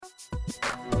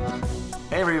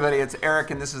Hey everybody, it's Eric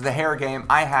and this is The Hair Game.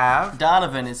 I have...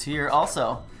 Donovan is here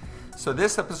also. So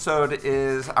this episode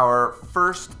is our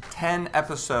first 10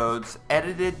 episodes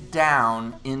edited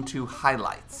down into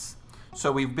highlights.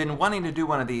 So we've been wanting to do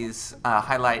one of these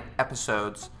highlight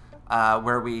episodes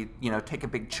where we, take a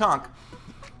big chunk.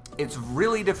 It's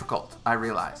really difficult, I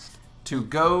realized, to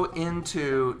go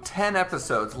into 10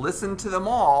 episodes, listen to them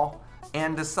all,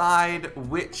 and decide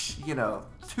which,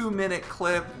 2-minute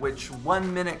clip, which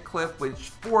 1-minute clip,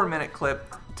 which 4-minute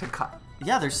clip to cut.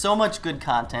 Yeah, there's so much good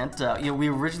content. We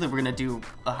originally were going to do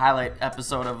a highlight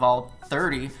episode of all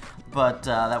 30, but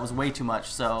that was way too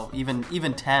much. So even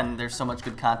 10, there's so much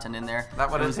good content in there.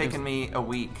 That would have taken me a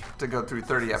week to go through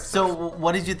 30 episodes. So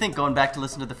what did you think going back to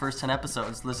listen to the first 10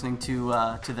 episodes, listening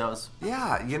to those?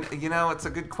 Yeah, it's a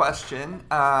good question.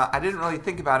 I didn't really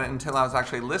think about it until I was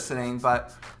actually listening,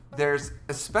 but there's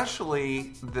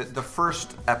especially the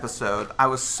first episode. I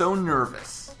was so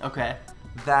nervous. Okay.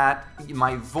 That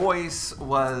my voice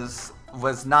was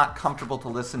not comfortable to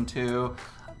listen to.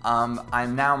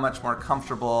 I'm now much more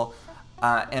comfortable.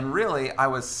 And really, I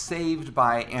was saved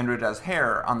by Andrew Does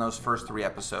Hair on those first 3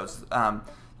 episodes.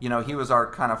 He was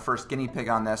our kind of first guinea pig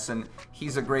on this, and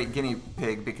he's a great guinea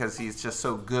pig because he's just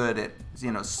so good at,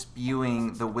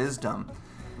 spewing the wisdom.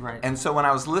 Right. And so when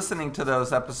I was listening to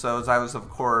those episodes, I was, of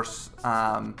course,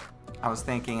 I was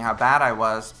thinking how bad I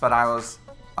was, but I was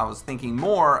thinking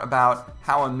more about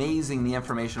how amazing the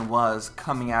information was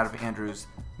coming out of Andrew's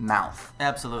mouth.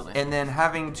 Absolutely. And then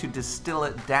having to distill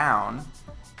it down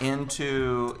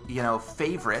into,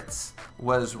 favorites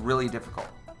was really difficult.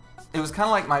 It was kind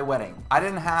of like my wedding. I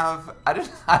didn't have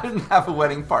a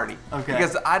wedding party. Okay.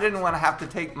 Because I didn't want to have to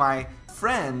take my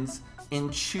friends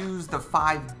and choose the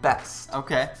 5 best.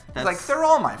 Okay. They're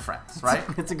all my friends, right?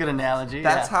 It's a good analogy.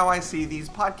 That's how I see these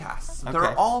podcasts. Okay.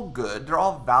 They're all good. They're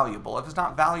all valuable. If it's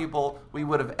not valuable, we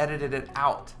would have edited it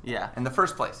out in the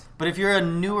first place. But if you're a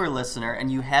newer listener and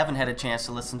you haven't had a chance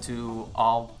to listen to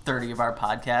all 30 of our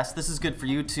podcasts, this is good for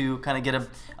you to kind of get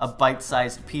a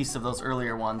bite-sized piece of those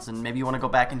earlier ones, and maybe you want to go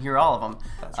back and hear all of them.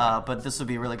 That's right. But this would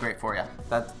be really great for you.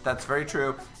 That's very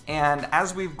true. And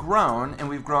as we've grown, and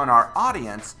we've grown our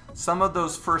audience, some of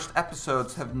those first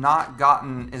episodes have not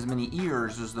gotten as many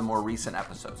ears as the more recent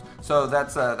episodes. So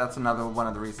that's another one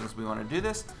of the reasons we want to do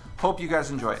this. Hope you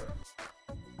guys enjoy it.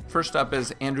 First up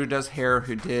is Andrew Does Hair,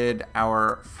 who did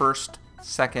our first,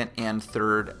 second, and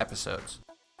third episodes.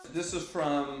 This is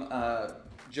from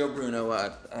Joe Bruno,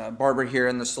 a barber here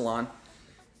in the salon.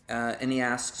 And he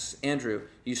asks, Andrew,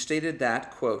 you stated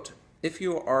that, quote, if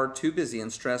you are too busy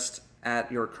and stressed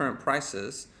at your current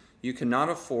prices, you cannot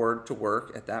afford to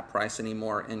work at that price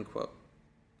anymore, end quote.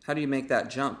 How do you make that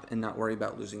jump and not worry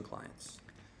about losing clients?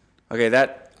 Okay,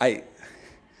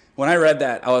 when I read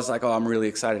that, I was like, I'm really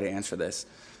excited to answer this.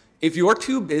 If you're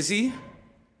too busy,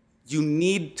 you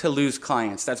need to lose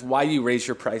clients. That's why you raise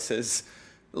your prices.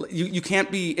 You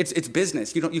can't be, it's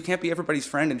business. You can't be everybody's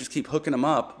friend and just keep hooking them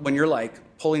up when you're like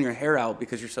pulling your hair out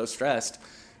because you're so stressed.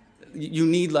 You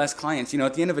need less clients.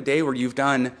 At the end of a day where you've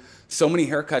done so many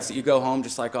haircuts that you go home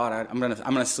just like, God, I'm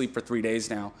gonna sleep for 3 days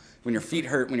now. When your feet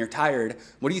hurt, when you're tired,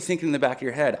 what are you thinking in the back of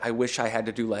your head? I wish I had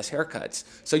to do less haircuts.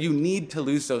 So you need to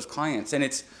lose those clients. And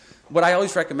it's what I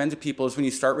always recommend to people is when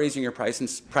you start raising your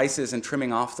prices and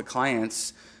trimming off the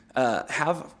clients,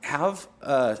 have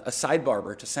a side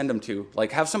barber to send them to.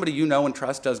 Like have somebody and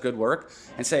trust does good work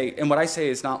and say, and what I say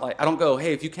is not like, I don't go,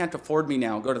 hey, if you can't afford me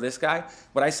now, go to this guy.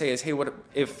 What I say is, hey, what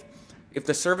if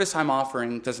the service I'm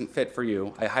offering doesn't fit for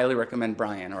you, I highly recommend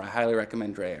Brian, or I highly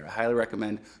recommend Dre, or I highly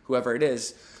recommend whoever it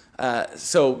is.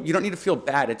 So you don't need to feel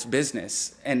bad. It's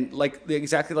business. And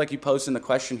exactly like you posed in the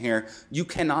question here, you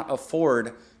cannot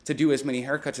afford to do as many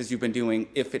haircuts as you've been doing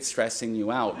if it's stressing you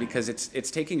out, because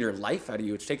it's taking your life out of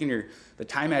you. It's taking the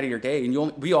time out of your day. And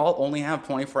we all only have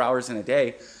 24 hours in a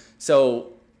day.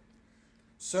 So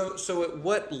at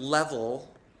what level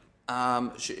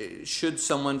should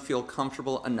someone feel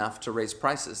comfortable enough to raise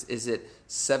prices? Is it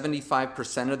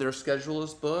 75% of their schedule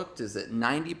is booked? Is it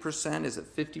 90%? Is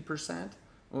it 50%?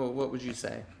 Well, what would you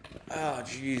say? Oh,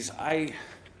 geez. I've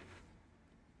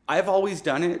always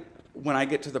done it when I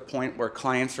get to the point where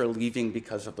clients are leaving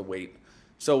because of the wait.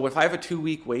 So if I have a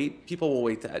 2-week wait, people will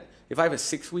wait that. If I have a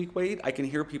 6-week wait, I can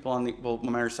hear people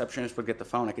when my receptionist would get the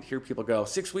phone, I could hear people go,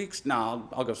 6 weeks? No,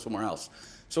 I'll go somewhere else.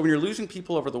 So when you're losing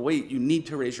people over the wait, you need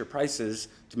to raise your prices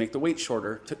to make the wait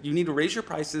shorter. You need to raise your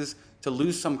prices to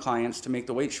lose some clients to make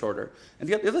the wait shorter. And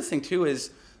the other thing too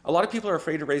is a lot of people are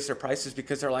afraid to raise their prices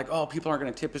because they're like, oh, people aren't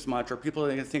going to tip as much, or people are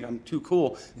going to think I'm too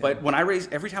cool. Yeah. But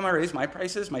every time I raise my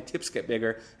prices, my tips get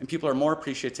bigger and people are more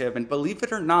appreciative. And believe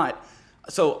it or not,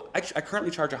 so I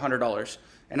currently charge $100.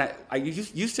 And I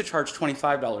used to charge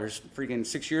 $25 freaking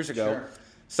 6 years ago. Sure.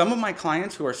 Some of my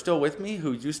clients who are still with me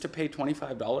who used to pay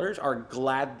 $25 are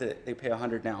glad that they pay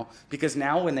 $100 now, because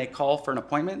now when they call for an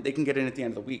appointment, they can get in at the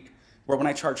end of the week. Where when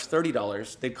I charged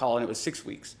 $30, they'd call and it was 6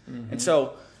 weeks. Mm-hmm. And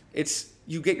so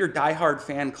you get your diehard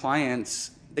fan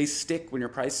clients, they stick when your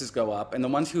prices go up. And the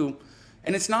ones who,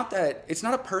 and it's not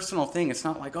a personal thing. It's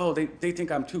not like, oh, they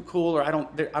think I'm too cool, or I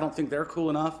don't think they're cool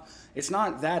enough. It's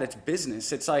not that, it's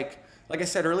business. It's like I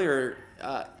said earlier,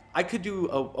 I could do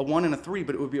a 1 and a 3,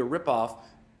 but it would be a ripoff,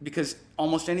 because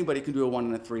almost anybody can do a 1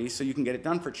 and a 3, so you can get it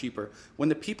done for cheaper. When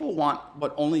the people want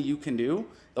what only you can do,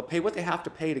 they'll pay what they have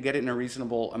to pay to get it in a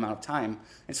reasonable amount of time.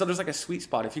 And so there's like a sweet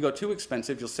spot. If you go too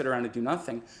expensive, you'll sit around and do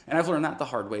nothing. And I've learned that the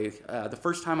hard way. The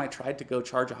first time I tried to go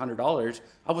charge $100,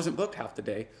 I wasn't booked half the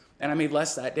day. And I made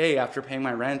less that day after paying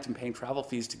my rent and paying travel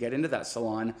fees to get into that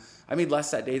salon. I made less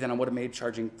that day than I would have made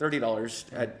charging $30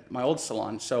 at my old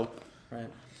salon. So, right.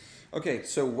 Okay,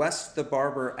 so Wes the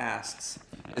Barber asks,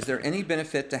 is there any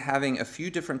benefit to having a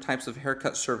few different types of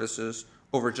haircut services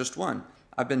over just one?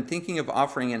 I've been thinking of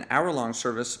offering an hour-long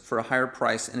service for a higher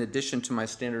price in addition to my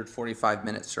standard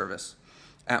 45-minute service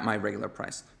at my regular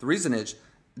price. The reason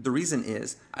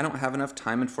is I don't have enough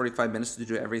time in 45 minutes to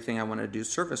do everything I want to do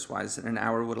service-wise, and an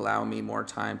hour would allow me more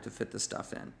time to fit the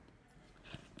stuff in.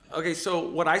 Okay, so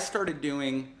what I started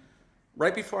doing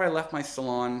right before I left my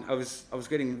salon, I was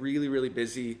getting really, really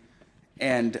busy,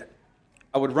 and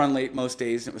I would run late most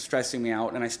days, and it was stressing me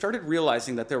out. And I started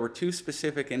realizing that there were 2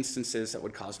 specific instances that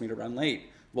would cause me to run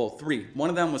late. Well, 3. One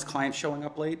of them was clients showing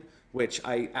up late, which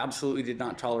I absolutely did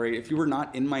not tolerate. If you were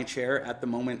not in my chair at the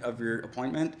moment of your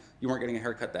appointment, you weren't getting a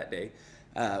haircut that day,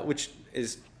 which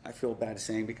is, I feel bad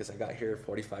saying, because I got here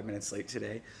 45 minutes late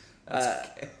today.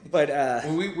 But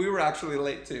we were actually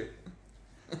late too.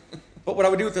 But what I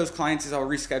would do with those clients is I would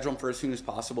reschedule them for as soon as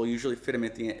possible, usually fit them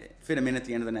in at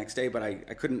the end of the next day, but I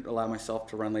couldn't allow myself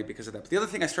to run late because of that. But the other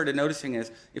thing I started noticing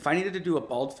is if I needed to do a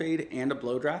bald fade and a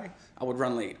blow dry, I would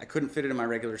run late. I couldn't fit it in my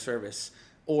regular service.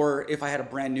 Or if I had a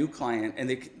brand new client,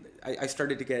 and I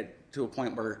started to get to a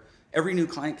point where every new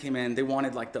client came in, they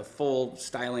wanted like the full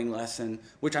styling lesson,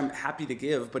 which I'm happy to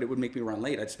give, but it would make me run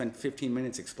late. I'd spend 15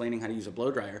 minutes explaining how to use a blow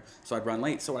dryer, so I'd run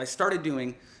late. So what I started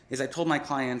doing is I told my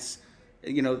clients,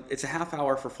 it's a half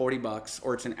hour for $40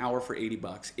 or it's an hour for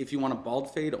 $80. If you want a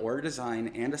bald fade or a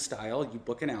design and a style, you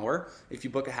book an hour. If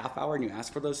you book a half hour and you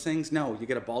ask for those things, no, you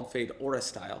get a bald fade or a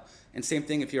style. And same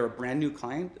thing if you're a brand new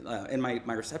client, and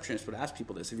my receptionist would ask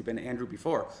people this, have you been to Andrew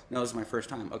before? No, this is my first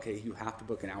time. Okay, you have to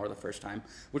book an hour the first time,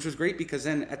 which was great because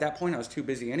then at that point I was too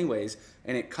busy anyways,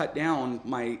 and it cut down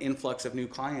my influx of new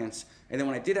clients. And then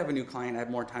when I did have a new client, I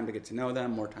had more time to get to know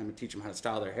them, more time to teach them how to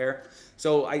style their hair.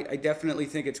 So I definitely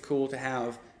think it's cool to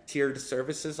have tiered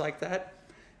services like that.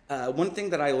 One thing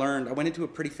that I learned, I went into a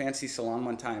pretty fancy salon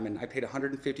one time and I paid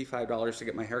 $155 to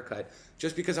get my hair cut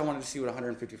just because I wanted to see what a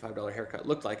 $155 haircut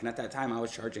looked like. And at that time I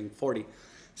was charging $40.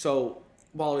 So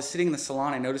while I was sitting in the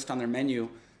salon, I noticed on their menu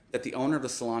that the owner of the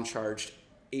salon charged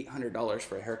 $800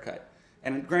 for a haircut.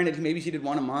 And granted, maybe he did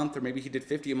one a month or maybe he did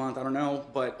 50 a month, I don't know.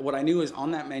 But what I knew is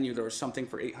on that menu, there was something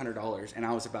for $800 and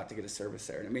I was about to get a service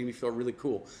there. And it made me feel really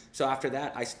cool. So after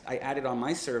that, I added on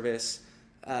my service.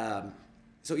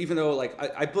 So even though like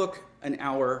I book an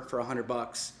hour for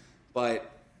 $100,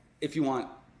 but if you want,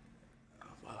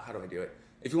 how do I do it?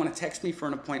 If you want to text me for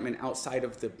an appointment outside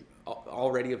of the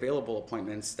already available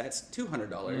appointments, that's $200.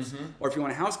 Mm-hmm. Or if you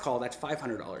want a house call, that's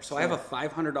 $500. So I have a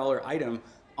 $500 item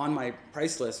on my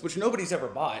price list, which nobody's ever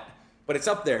bought, but it's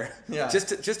up there. Yeah. Just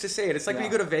to say it. It's like when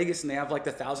you go to Vegas and they have like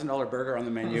the $1,000 burger on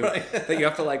the menu that you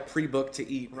have to like pre-book to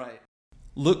eat. Right.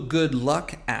 Look Good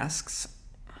Luck asks,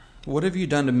 what have you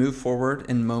done to move forward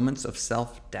in moments of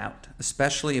self-doubt,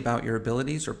 especially about your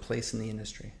abilities or place in the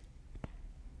industry?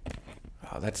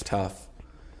 Oh, that's tough.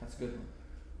 That's good.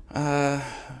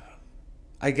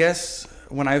 I guess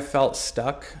when I've felt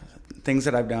stuck, things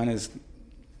that I've done is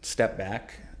step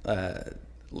back,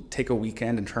 take a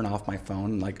weekend and turn off my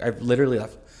phone. Like I've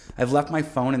left my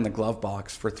phone in the glove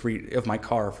box of my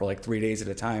car for like 3 days at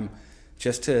a time,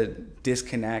 just to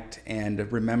disconnect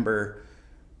and remember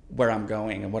where I'm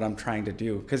going and what I'm trying to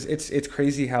do. Because it's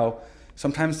crazy how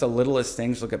sometimes the littlest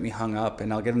things will get me hung up,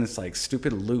 and I'll get in this like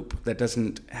stupid loop that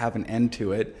doesn't have an end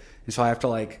to it, and so I have to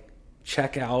like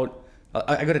check out.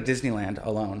 I go to Disneyland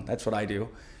alone. That's what I do,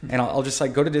 and I'll just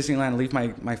like go to Disneyland, leave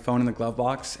my phone in the glove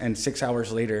box, and 6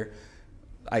 hours later,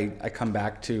 I come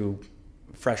back to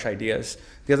fresh ideas.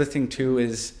 The other thing too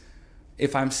is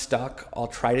if I'm stuck, I'll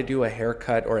try to do a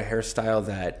haircut or a hairstyle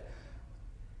that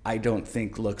I don't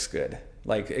think looks good.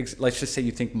 Like let's just say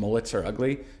you think mullets are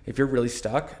ugly. If you're really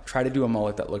stuck, try to do a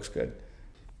mullet that looks good.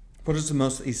 What is the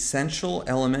most essential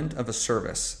element of a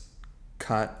service?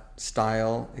 Cut,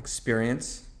 style,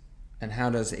 experience, and how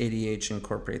does ADH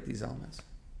incorporate these elements?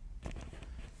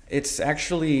 It's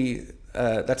actually,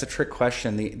 that's a trick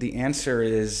question. The answer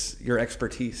is your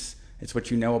expertise. It's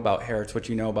what you know about hair. It's what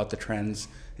you know about the trends.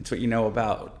 It's what you know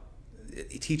about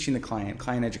teaching the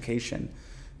client education.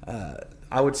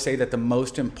 I would say that the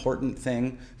most important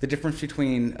thing, the difference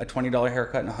between a $20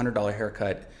 haircut and a $100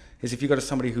 haircut is if you go to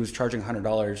somebody who's charging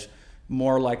 $100,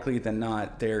 more likely than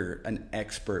not, they're an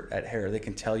expert at hair. They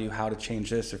can tell you how to change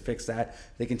this or fix that.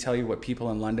 They can tell you what people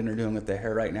in London are doing with their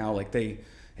hair right now.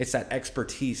 It's that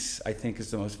expertise, I think, is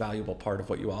the most valuable part of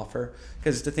what you offer.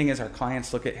 Because the thing is, our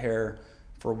clients look at hair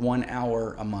for 1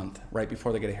 hour a month right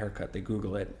before they get a haircut. They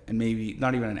Google it, and maybe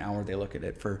not even an hour they look at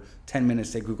it. For 10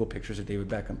 minutes, they Google pictures of David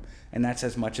Beckham. And that's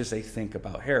as much as they think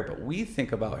about hair. But we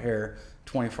think about hair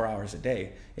 24 hours a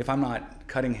day. If I'm not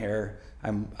cutting hair,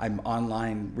 I'm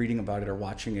online reading about it or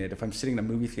watching it. If I'm sitting in a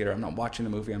movie theater, I'm not watching the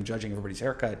movie, I'm judging everybody's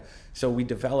haircut. So we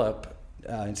develop,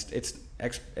 it's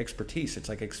expertise, it's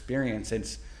like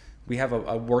experience. We have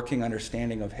a working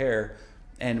understanding of hair,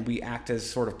 and we act as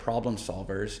sort of problem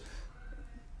solvers.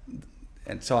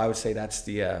 And so I would say that's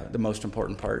the most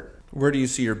important part. Where do you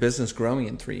see your business growing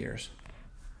in 3 years?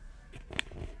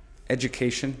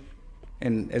 Education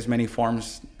in as many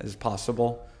forms as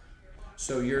possible.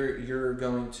 So you're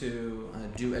going to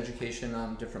do education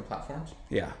on different platforms?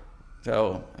 Yeah.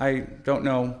 So I don't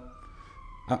know.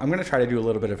 I'm going to try to do a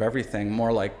little bit of everything,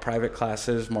 more like private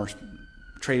classes, more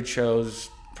trade shows,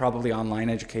 probably online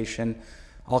education,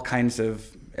 all kinds of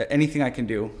anything I can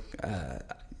do.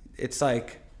 It's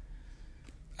like,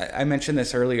 I mentioned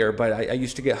this earlier, but I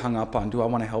used to get hung up on, do I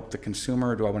want to help the consumer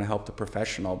or do I want to help the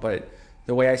professional? But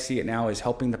the way I see it now is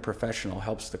helping the professional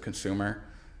helps the consumer.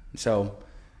 So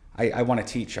I want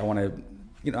to teach. I want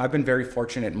to, I've been very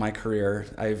fortunate in my career.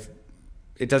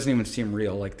 It doesn't even seem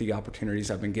real, like the opportunities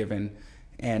I've been given.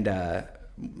 And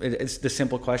it's the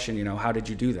simple question, how did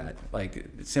you do that? Like,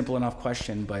 simple enough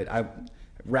question, but I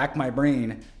rack my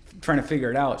brain trying to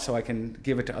figure it out so I can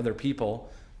give it to other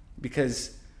people,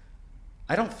 because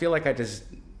I don't feel like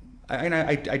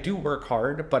I do work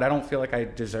hard, but I don't feel like I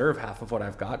deserve half of what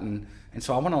I've gotten. And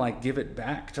so I want to give it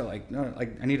back to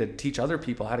I need to teach other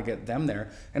people how to get them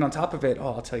there. And on top of it,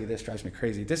 I'll tell you, this drives me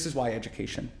crazy. This is why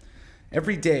education.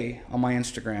 Every day on my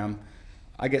Instagram,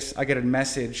 I get a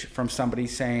message from somebody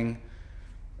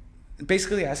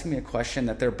basically asking me a question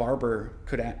that their barber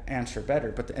could answer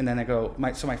better. And then I go,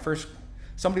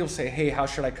 somebody will say, hey, how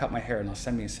should I cut my hair? And they'll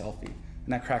send me a selfie.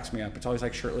 And that cracks me up. It's always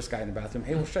like shirtless guy in the bathroom.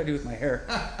 Hey, what should I do with my hair?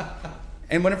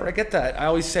 And whenever I get that, I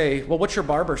always say, well, what's your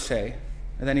barber say?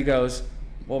 And then he goes,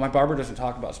 well, my barber doesn't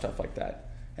talk about stuff like that.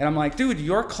 And I'm like, dude,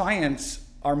 your clients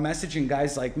are messaging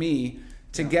guys like me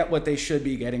to get what they should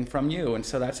be getting from you. And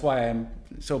so that's why I'm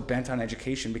so bent on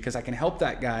education, because I can help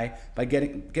that guy by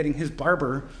getting his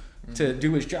barber to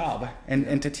do his job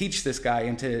and to teach this guy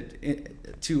and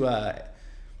to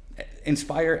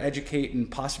inspire, educate, and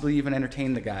possibly even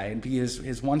entertain the guy and be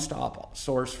his one-stop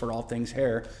source for all things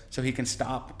hair, so he can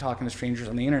stop talking to strangers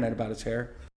on the internet about his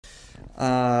hair.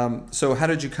 So how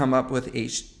did you come up with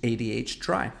ADH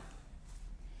Dry?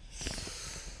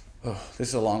 Oh, this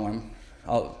is a long one.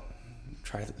 I'll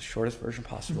try the shortest version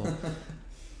possible.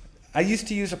 I used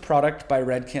to use a product by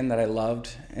Redken that I loved,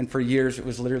 and for years it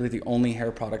was literally the only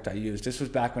hair product I used. This was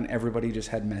back when everybody just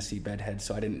had messy bedheads,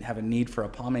 so I didn't have a need for a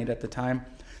pomade at the time.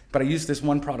 But I used this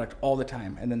one product all the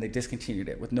time, and then they discontinued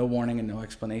it with no warning and no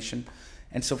explanation.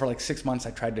 And so for 6 months,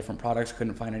 I tried different products,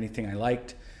 couldn't find anything I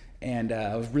liked. And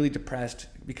I was really depressed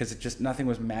because nothing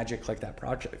was magic like that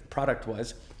product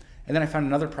was. And then I found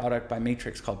another product by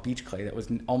Matrix called Beach Clay that was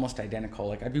almost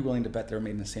identical. I'd be willing to bet they were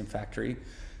made in the same factory.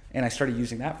 And I started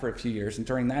using that for a few years. And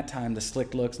during that time, the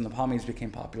slick looks and the pomades became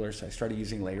popular. So I started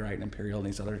using Layrite and Imperial and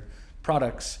these other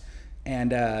products.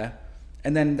 And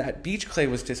then that Beach Clay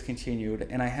was discontinued,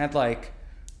 and I had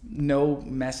no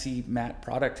messy matte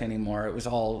product anymore. It was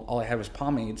all I had was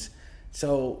pomades.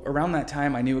 So around that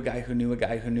time, I knew a guy who knew a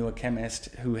guy who knew a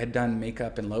chemist who had done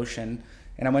makeup and lotion.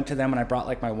 And I went to them and I brought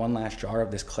my one last jar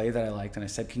of this clay that I liked, and I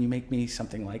said, can you make me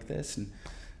something like this? And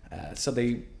so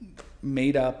they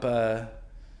made up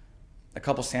a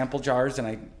couple sample jars, and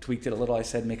I tweaked it a little. I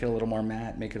said, make it a little more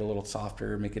matte, make it a little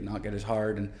softer, make it not get as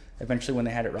hard. And eventually when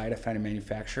they had it right, I found a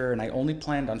manufacturer, and I only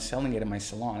planned on selling it in my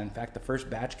salon. In fact, the first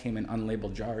batch came in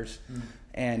unlabeled jars.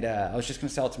 And I was just gonna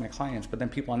sell it to my clients, but then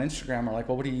people on Instagram are like,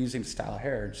 well, what are you using to style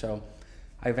hair? And so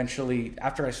I eventually,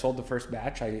 after I sold the first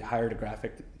batch, I hired a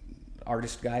graphic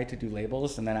artist guy to do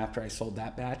labels. And then after I sold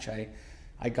that batch,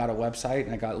 I got a website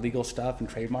and I got legal stuff and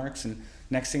trademarks. And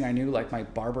next thing I knew, my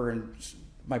barber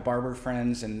my barber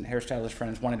friends and hairstylist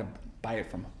friends wanted to buy it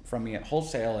from me at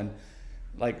wholesale, and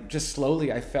like just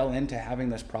slowly I fell into having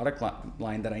this product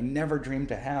line that I never dreamed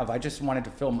to have. I just wanted to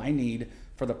fill my need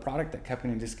for the product that kept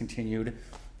getting discontinued.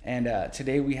 And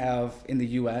today we have in the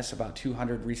US about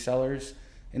 200 resellers.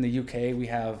 In the UK we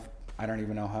have, I don't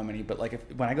even know how many, but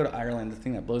like when I go to Ireland, the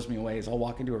thing that blows me away is I'll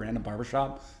walk into a random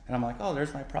barbershop and I'm like, oh,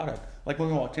 there's my product. Like when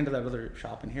we walked into that other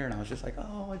shop in here and I was just like,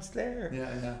 oh, it's there.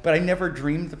 Yeah. But I never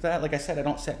dreamed of that. Like I said, I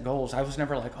don't set goals. I was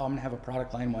never like, oh, I'm gonna have a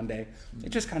product line one day. It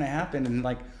just kind of happened. And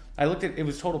like I looked at it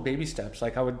was total baby steps.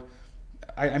 Like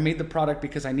I made the product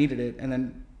because I needed it, and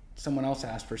then someone else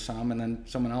asked for some, and then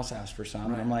someone else asked for some.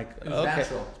 Right. And I'm like, okay.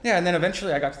 Natural. Yeah, and then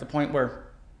eventually I got to the point where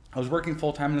I was working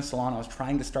full-time in the salon. I was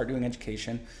trying to start doing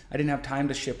education. I didn't have time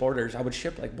to ship orders. I would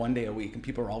ship like one day a week, and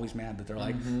people were always mad that they're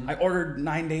like, I ordered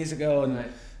 9 days ago. And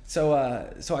so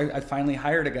I finally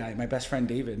hired a guy, my best friend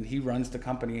David, and he runs the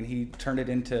company, and he turned it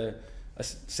into a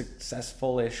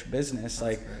successful-ish business.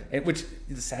 That's which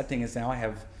the sad thing is now I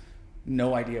have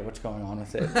no idea what's going on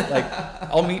with it. Like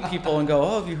I'll meet people and go,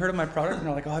 oh, have you heard of my product? And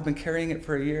they're like, oh, I've been carrying it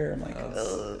for a year. I'm like,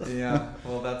 ugh. Yeah,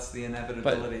 well, that's the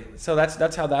inevitability. So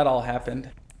that's how that all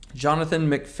happened. Jonathan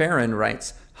McFerrin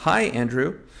writes, hi,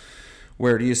 Andrew.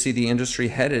 Where do you see the industry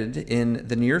headed in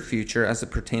the near future as it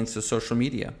pertains to social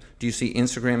media? Do you see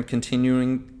Instagram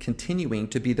continuing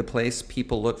to be the place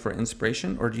people look for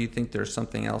inspiration, or do you think there's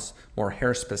something else more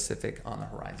hair specific on the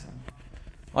horizon?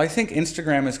 Well, I think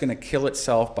Instagram is going to kill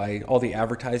itself by all the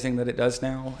advertising that it does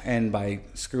now, and by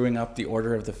screwing up the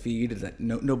order of the feed. That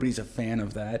nobody's a fan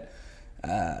of that.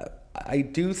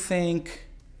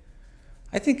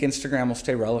 I think Instagram will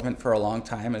stay relevant for a long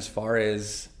time. As far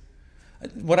as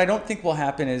what I don't think will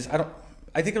happen is I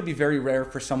think it'll be very rare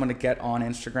for someone to get on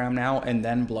Instagram now and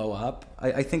then blow up.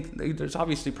 I think there's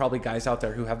obviously probably guys out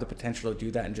there who have the potential to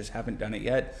do that and just haven't done it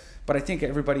yet. But I think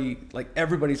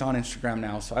everybody's on Instagram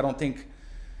now, so I don't think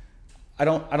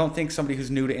somebody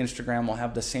who's new to Instagram will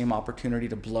have the same opportunity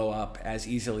to blow up as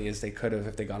easily as they could have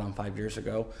if they got on 5 years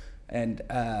ago. And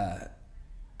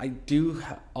I do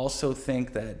also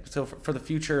think that, so for the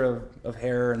future of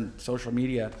hair and social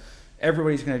media,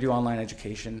 everybody's going to do online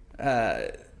education.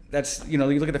 That's, you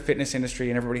look at the fitness industry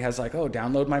and everybody has like, oh,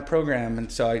 download my program.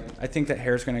 And so I think that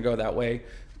hair is going to go that way.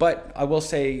 But I will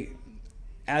say,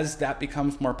 as that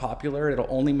becomes more popular, it'll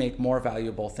only make more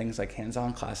valuable things like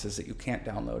hands-on classes that you can't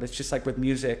download. It's just like with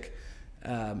music.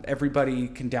 Everybody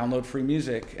can download free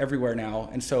music everywhere now.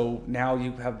 And so now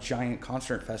you have giant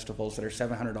concert festivals that are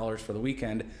 $700 for the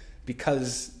weekend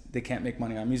because they can't make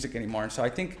money on music anymore. And so I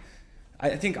think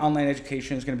online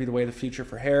education is going to be the way of the future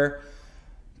for hair,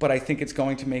 but I think it's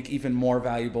going to make even more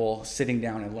valuable sitting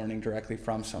down and learning directly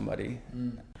from somebody.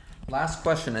 Last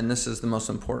question, and this is the most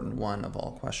important one of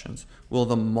all questions. Will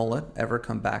the mullet ever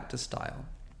come back to style?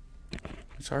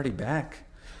 It's already back.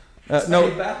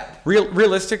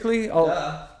 Realistically,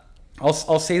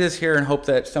 I'll say this here and hope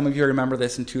that some of you remember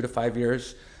this in 2 to 5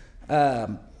 years.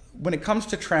 When it comes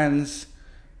to trends,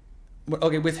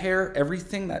 okay, with hair,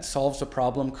 everything that solves a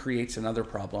problem creates another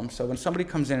problem. So when somebody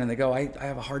comes in and they go, I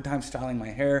have a hard time styling my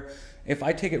hair. If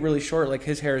I take it really short, like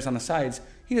his hair is on the sides,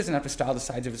 he doesn't have to style the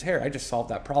sides of his hair. I just solved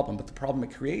that problem. But the problem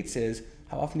it creates is,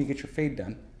 how often do you get your fade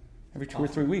done? Every 2 or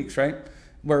 3 weeks, right?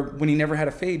 Where when he never had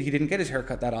a fade, he didn't get his hair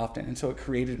cut that often. And so it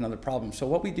created another problem. So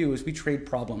what we do is we trade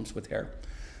problems with hair.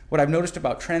 What I've noticed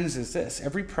about trends is this: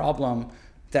 every problem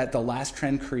that the last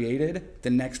trend created, the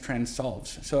next trend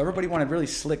solves. So everybody wanted really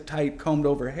slick, tight, combed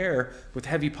over hair with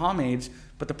heavy pomades,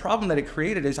 but the problem that it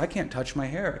created is I can't touch my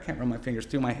hair. I can't run my fingers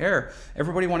through my hair.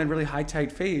 Everybody wanted really high,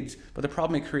 tight fades, but the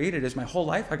problem it created is my whole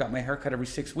life I got my hair cut every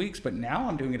 6 weeks, but now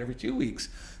I'm doing it every 2 weeks.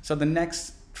 So the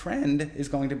next trend is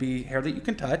going to be hair that you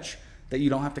can touch, that you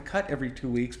don't have to cut every 2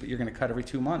 weeks, but you're gonna cut every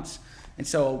 2 months. And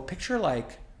so picture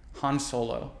like Han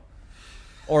Solo,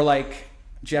 or like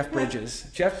Jeff Bridges.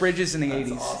 Jeff Bridges in the 80s.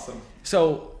 That's awesome.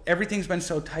 So everything's been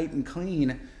so tight and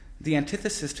clean. The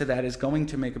antithesis to that is going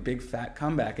to make a big fat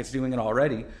comeback. It's doing it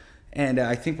already. And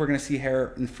I think we're going to see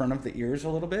hair in front of the ears a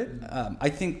little bit. I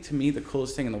think, to me, the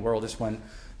coolest thing in the world is when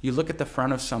you look at the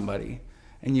front of somebody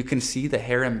and you can see the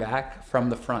hair and back from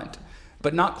the front.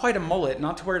 But not quite a mullet,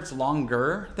 not to where it's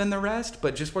longer than the rest,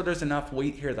 but just where there's enough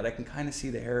weight here that I can kind of see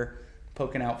the hair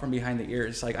poking out from behind the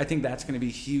ears. Like, I think that's going to be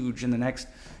huge in the next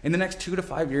 2 to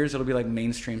 5 years. It'll be like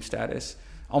mainstream status,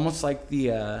 almost like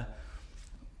the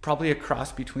probably a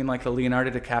cross between like the Leonardo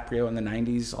DiCaprio in the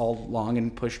 90s, all long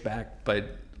and pushed back,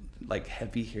 but like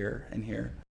heavy here and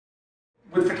here.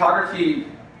 With photography,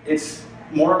 it's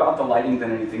more about the lighting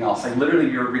than anything else. Like literally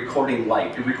you're recording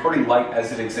light. You're recording light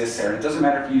as it exists there. It doesn't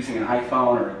matter if you're using an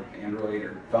iPhone or Android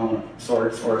or phone of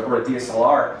sorts or a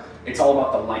DSLR. it's all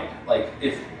about the light. Like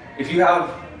if you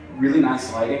have really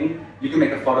nice lighting, you can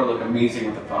make a photo look amazing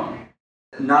with a phone.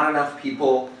 Not enough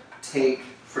people take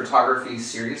photography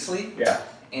seriously. Yeah.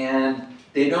 And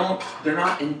they're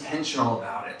not intentional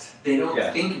about it. They don't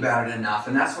think about it enough.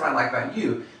 And that's what I like about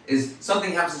you, is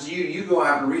something happens to you, you go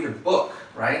out and read a book,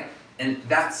 right? And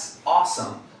that's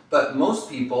awesome. But most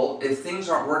people, if things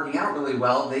aren't working out really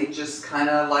well, they just kind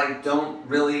of like don't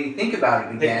really think about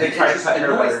it again. They try to cut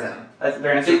hair better. them. That's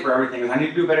their answer for everything is, I need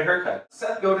to do a better haircut.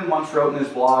 Seth Godin once wrote in his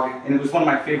blog, and it was one of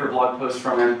my favorite blog posts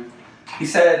from him. He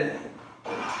said,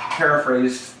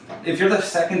 paraphrased, if you're the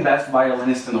second best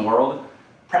violinist in the world,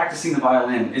 practicing the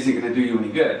violin isn't going to do you any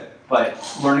good. But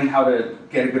learning how to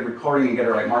get a good recording and get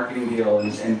a right marketing deal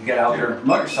and get out there and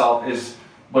promote yourself is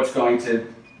what's going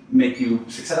to make you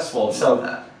successful.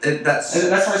 So that's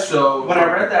why. So when I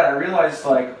read that, I realized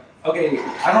like, okay,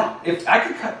 if I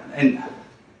could cut, and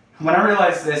when I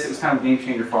realized this, it was kind of a game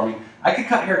changer for me. I could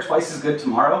cut hair twice as good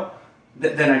tomorrow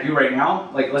than I do right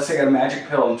now. Like, let's say I got a magic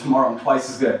pill and tomorrow I'm twice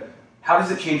as good. How does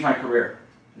it change my career?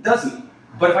 It doesn't.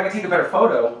 But if I can take a better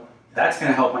photo, that's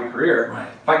going to help my career.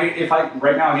 Right. If I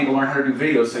right now I need to learn how to do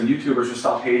videos so YouTubers will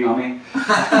stop hating on me.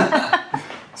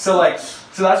 So that's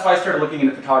why I started looking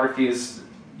into photography. Is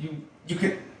you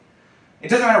can. It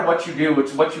doesn't matter what you do;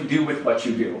 it's what you do with what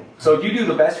you do. So if you do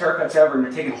the best haircuts ever and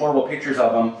you're taking horrible pictures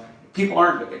of them, people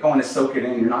aren't going to soak it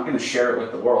in. You're not going to share it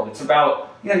with the world. It's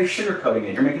about you're sugarcoating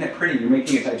it. You're making it pretty. You're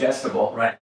making it digestible.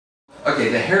 Right. Okay,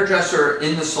 the hairdresser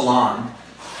in the salon.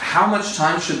 How much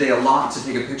time should they allot to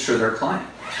take a picture of their client?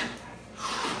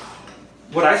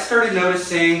 What I started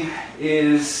noticing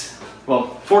is,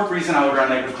 fourth reason I would run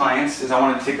late with clients is I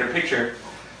wanted to take their picture.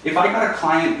 If I got a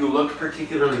client who looked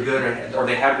particularly good or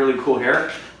they had really cool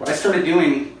hair, what I started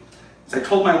doing is I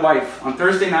told my wife, on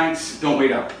Thursday nights, don't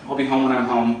wait up. I'll be home when I'm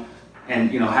home.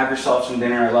 And have yourself some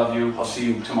dinner. I love you. I'll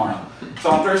see you tomorrow.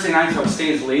 So on Thursday nights, I would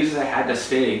stay as late as I had to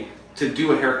stay to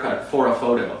do a haircut for a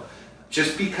photo.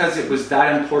 Just because it was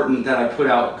that important that I put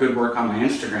out good work on my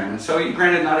Instagram. And so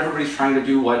granted, not everybody's trying to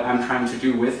do what I'm trying to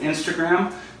do with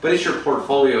Instagram, but it's your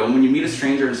portfolio. And when you meet a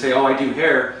stranger and say, oh, I do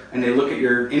hair, and they look at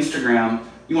your Instagram,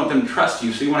 you want them to trust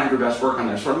you, so you want to have your best work on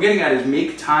there. So what I'm getting at is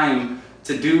make time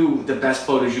to do the best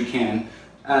photos you can.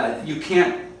 You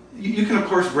can of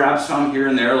course grab some here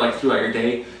and there, like throughout your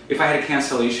day. If I had a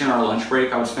cancellation or a lunch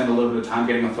break, I would spend a little bit of time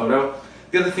getting a photo.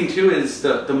 The other thing too is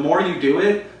the more you do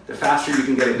it, the faster you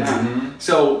can get it done. Mm-hmm.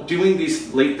 So doing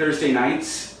these late Thursday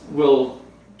nights will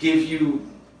give you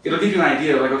an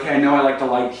idea, like, okay, I know I like the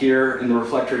light here and the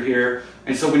reflector here,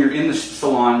 and so when you're in the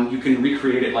salon, you can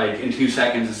recreate it like in 2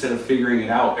 seconds instead of figuring it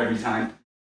out every time.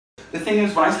 The thing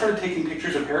is, when I started taking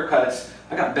pictures of haircuts,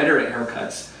 I got better at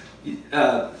haircuts.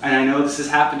 And I know this has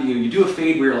happened to you. You do a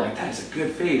fade where you're like, that is a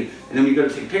good fade, and then when you go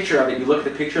to take a picture of it, you look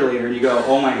at the picture later and you go,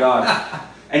 oh my god.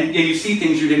 And you see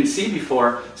things you didn't see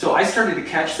before. So I started to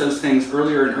catch those things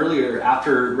earlier and earlier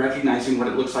after recognizing what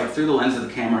it looks like through the lens of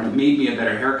the camera, and it made me a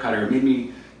better haircutter.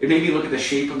 It made me look at the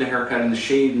shape of the haircut and the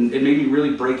shade, and it made me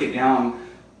really break it down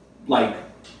like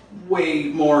way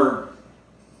more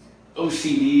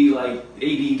OCD, like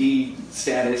ADD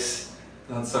status.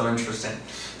 That's so interesting.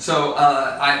 So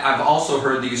I've also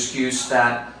heard the excuse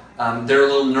that they're a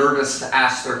little nervous to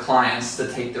ask their clients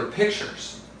to take their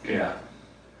pictures. Yeah.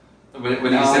 When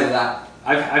you say that?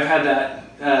 I've had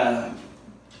that.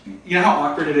 You know how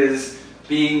awkward it is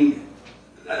being.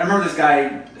 I remember this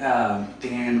guy,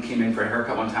 Dan, came in for a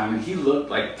haircut one time, and he looked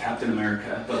like Captain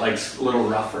America, but like a little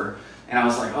rougher. And I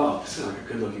was like, oh, this is like a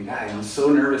good-looking guy. And I was so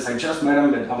nervous. I just met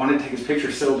him, but I wanted to take his picture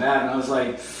so bad. And I was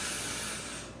like,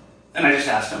 and I just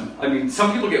asked him. I mean,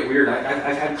 some people get weird.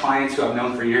 I've had clients who I've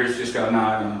known for years just go, no,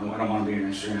 I don't want to be on your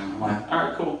Instagram. I'm like, all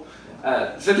right, cool.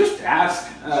 So just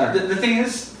ask. Sure. The thing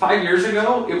is, 5 years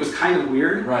ago, it was kind of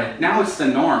weird. Right. Now it's the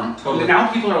norm. Totally. Now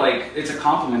people are like, it's a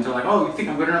compliment. They're like, oh, you think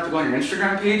I'm good enough to go on your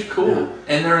Instagram page? Cool. Yeah.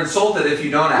 And they're insulted if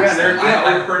you don't ask them. Yeah.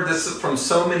 I've heard this from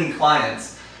so many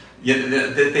clients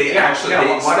that they actually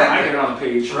why expect don't I get it on the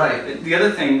page? Right. The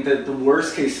other thing, the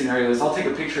worst case scenario is I'll take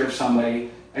a picture of somebody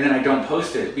and then I don't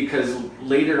post it because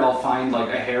later I'll find like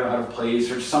a hair out of place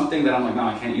or something that I'm like, no,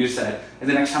 I can't use that. And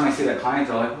the next time I see that client,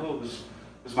 they're like, oh,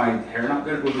 was my hair not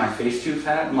good? Was my face too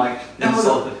fat? I'm like, no.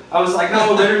 Insulted. I was like,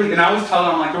 no, literally. And I was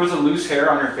telling them, like, there was a loose hair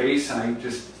on her face and I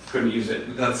just couldn't use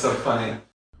it. That's so funny.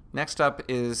 Next up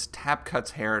is Tab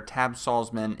Cuts Hair, Tab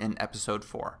Salzman in episode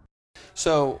 4.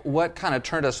 So what kind of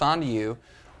turned us on to you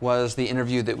was the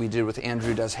interview that we did with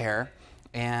Andrew Does Hair.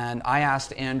 And I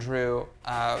asked Andrew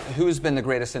who has been the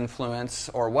greatest influence,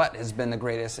 or what has been the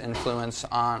greatest influence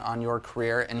on your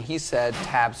career, and he said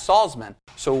Tab Salzman.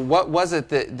 So what was it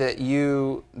that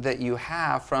you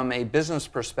have from a business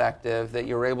perspective that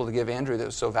you were able to give Andrew that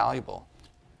was so valuable?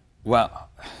 Well,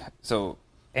 so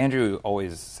Andrew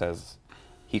always says,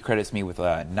 he credits me with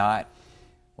what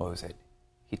was it?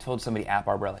 He told somebody at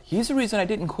Barbarella, he's the reason I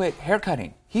didn't quit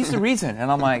haircutting. He's the reason. And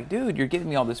I'm like, dude, you're giving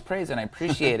me all this praise, and I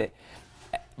appreciate it.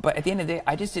 But at the end of the day,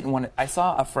 I just didn't want to. I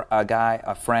saw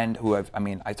a friend who I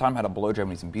taught him how to blow dry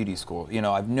when he was in beauty school. You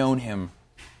know, I've known him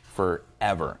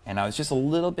forever. And I was just a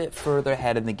little bit further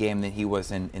ahead in the game than he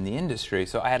was in the industry.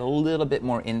 So I had a little bit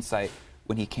more insight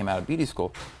when he came out of beauty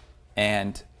school.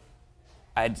 And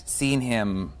I'd seen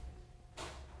him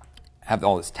have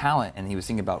all this talent, and he was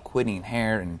thinking about quitting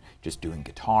hair and just doing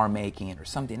guitar making or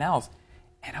something else.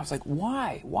 And I was like,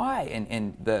 why?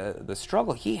 And the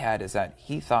struggle he had is that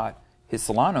he thought his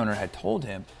salon owner had told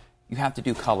him, you have to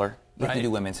do color, you have to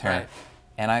do women's hair. Right.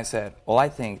 And I said, well, I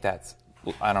think that's,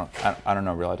 I don't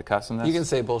know really how to cuss on this. You can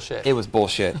say bullshit. It was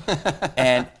bullshit.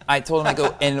 And I told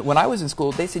him, and when I was in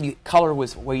school, they said color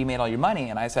was where you made all your money.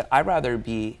 And I said, I'd rather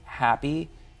be happy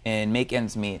and make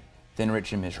ends meet than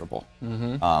rich and miserable.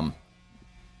 Mm-hmm.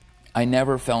 I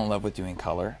never fell in love with doing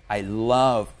color. I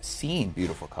love seeing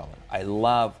beautiful color. I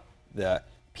love the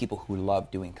people who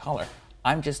love doing color.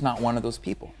 I'm just not one of those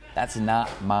people. That's not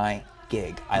my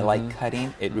gig. I like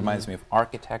cutting. It reminds me of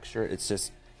architecture. It's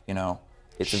just,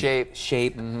 it's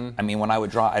shape. Mm-hmm. I mean, when I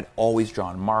would draw, I'd always draw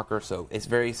on marker. So it's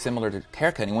very similar to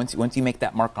haircutting. Once you make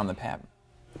that mark on the pen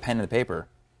and the paper,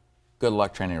 good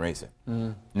luck trying to erase it.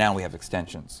 Mm. Now we have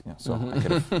extensions, so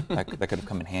that could have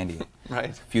come in handy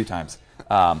a few times.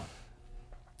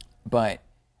 But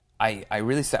I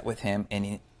really sat with him,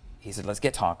 and he said, let's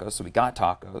get tacos. So we got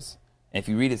tacos. And if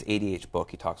you read his ADH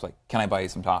book, he talks like, can I buy you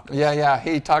some tacos? Yeah.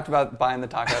 He talked about buying the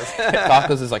tacos.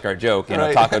 Tacos is like our joke,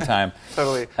 taco time.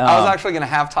 Totally. I was actually going to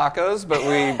have tacos, but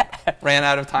we ran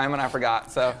out of time and I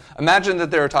forgot. So imagine that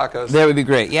there are tacos. That would be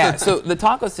great, yeah. So the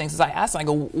tacos things, is I asked him, I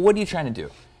go, what are you trying to do?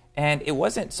 And it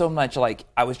wasn't so much like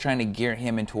I was trying to gear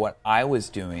him into what I was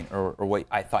doing or what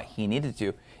I thought he needed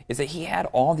to do, is that he had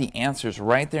all the answers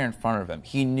right there in front of him.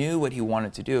 He knew what he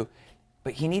wanted to do,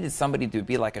 but he needed somebody to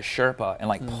be like a Sherpa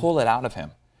and pull it out of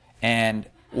him. And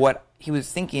what he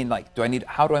was thinking,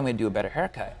 how do I do a better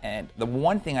haircut? And the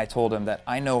one thing I told him that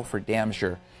I know for damn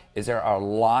sure is there are a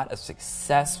lot of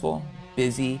successful,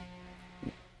 busy,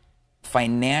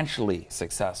 financially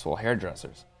successful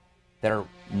hairdressers that are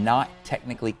not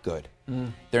technically good.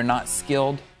 They're not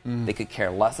skilled. They could care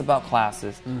less about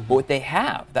classes. But what they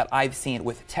have that I've seen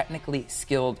with technically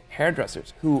skilled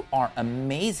hairdressers who are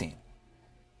amazing,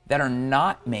 that are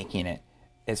not making it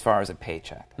as far as a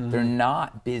paycheck, they're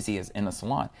not busy as in a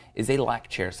salon, is they lack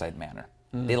chairside manner.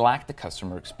 They lack the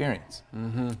customer experience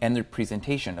and their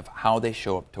presentation of how they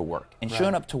show up to work. And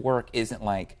showing up to work isn't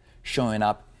like showing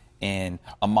up in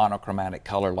a monochromatic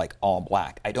color like all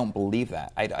black. I don't believe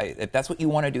that. If that's what you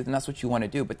want to do, then that's what you want to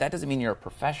do. But that doesn't mean you're a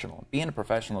professional. Being a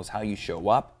professional is how you show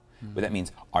up. But that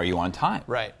means, are you on time?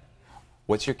 Right.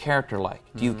 What's your character like?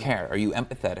 Do you care? Are you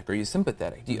empathetic? Are you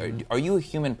sympathetic? Are you a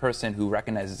human person who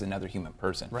recognizes another human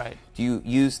person? Right. Do you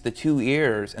use the two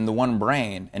ears and the one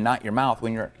brain and not your mouth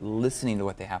when you're listening to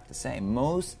what they have to say?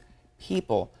 Most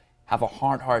people have a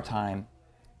hard time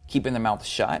keeping their mouth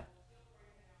shut,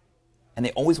 and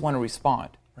they always want to respond.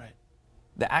 Right.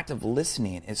 The act of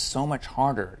listening is so much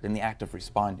harder than the act of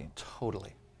responding.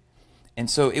 Totally. And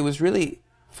so it was really,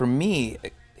 for me,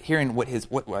 hearing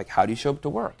how do you show up to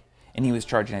work? And he was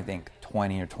charging, I think,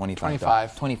 $20 or $25.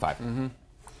 $25. Mm-hmm.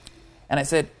 And I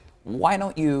said, why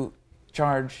don't you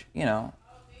charge,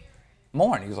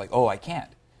 more? And he was like, oh, I can't.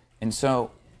 And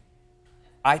so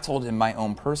I told him my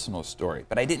own personal story,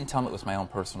 but I didn't tell him it was my own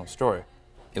personal story.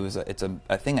 It's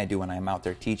a thing I do when I'm out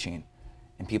there teaching,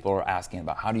 and people are asking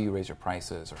about how do you raise your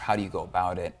prices or how do you go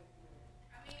about it.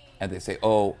 And they say,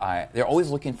 they're always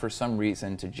looking for some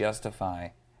reason to justify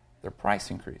their price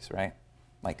increase, right?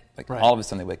 Like all of a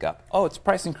sudden they wake up, it's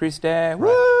price increase day,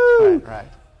 woo! Right.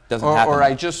 Doesn't happen. Or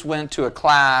I just went to a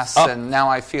class and now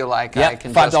I feel like I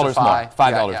can $5 justify. more.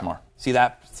 $5 more. See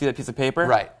that piece of paper?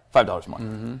 Right. $5 more.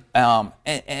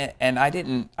 Mm-hmm. And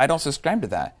I don't subscribe to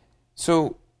that.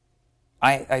 So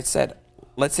I said,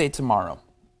 let's say tomorrow,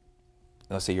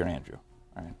 let's say you're Andrew,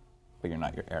 all right? But you're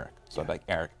not, you're Eric. So I'd be like,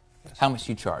 Eric, how much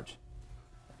do you charge?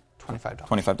 $25.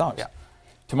 $25. Yeah.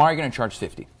 Tomorrow you're going to charge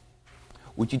 $50.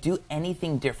 Would you do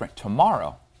anything different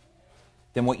tomorrow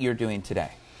than what you're doing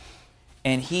today?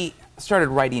 And he started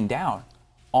writing down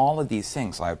all of these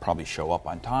things. So I would probably show up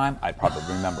on time. I'd probably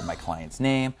remember my client's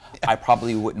name. I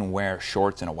probably wouldn't wear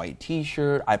shorts and a white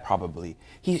T-shirt.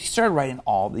 He started writing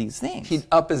all these things. He'd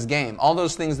up his game. All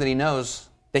those things that he knows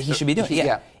that he should be doing.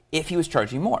 Yeah. If he was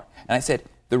charging more. And I said,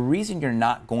 the reason you're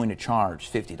not going to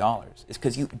charge $50 is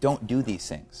because you don't do these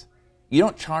things. You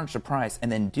don't charge the price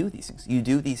and then do these things. You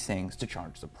do these things to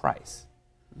charge the price.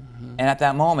 Mm-hmm. And at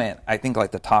that moment, I think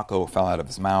like the taco fell out of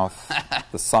his mouth,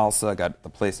 the salsa got the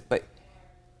place. But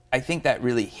I think that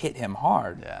really hit him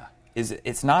hard. Yeah.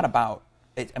 It's not about,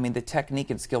 the technique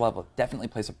and skill level definitely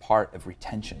plays a part of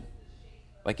retention.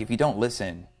 Like if you don't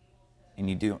listen and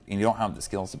you don't have the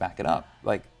skills to back it up,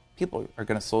 like people are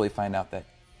going to slowly find out that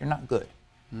you're not good.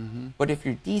 Mm-hmm. But if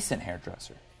you're a decent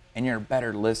hairdresser and you're a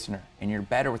better listener and you're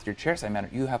better with your chairside manner,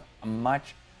 you have a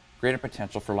much greater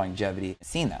potential for longevity. I've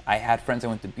seen that. I had friends I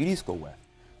went to beauty school with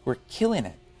who were killing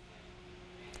it,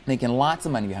 making lots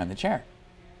of money behind the chair.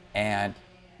 And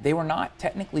they were not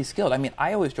technically skilled.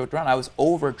 I always joked around. I was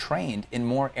overtrained in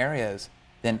more areas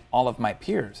than all of my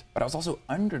peers, but I was also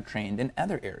undertrained in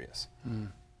other areas.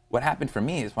 Mm. What happened for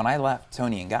me is when I left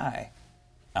Tony and Guy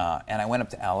and I went up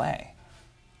to LA,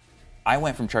 I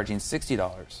went from charging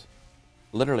 $60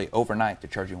 literally overnight to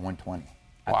charging $120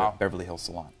 at the Beverly Hills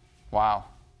Salon. Wow.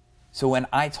 So when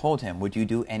I told him, would you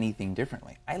do anything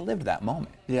differently? I lived that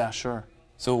moment. Yeah, sure.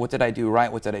 So what did I do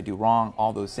right? What did I do wrong?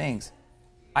 All those things.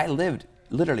 I lived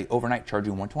literally overnight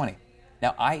charging $120.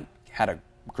 Now, I had a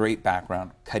great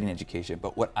background, cutting education,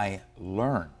 but what I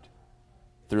learned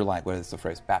through, like, what is the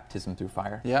phrase, baptism through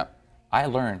fire? Yep. I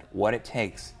learned what it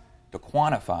takes to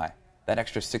quantify that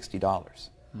extra $60.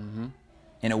 Mm-hmm.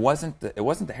 And it wasn't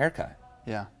the haircut.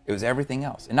 Yeah. It was everything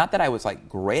else. And not that I was like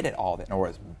great at all of it or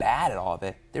was bad at all of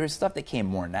it. There was stuff that came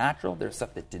more natural. There was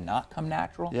stuff that did not come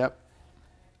natural. Yep.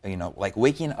 Like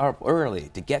waking up early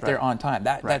to get there on time.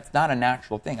 That's not a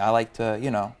natural thing. I like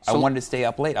to, I wanted to stay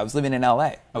up late. I was living in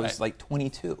LA. I was like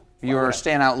 22. You were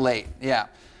staying out late. Yeah.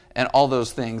 And all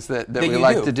those things that we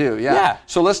like to do. Yeah.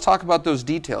 So let's talk about those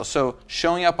details. So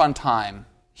showing up on time,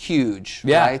 huge,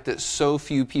 right? That so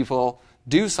few people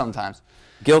do sometimes.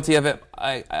 Guilty of it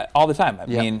all the time. I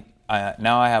mean,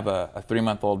 now I have a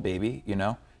 3-month-old baby,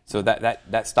 so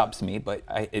that stops me. But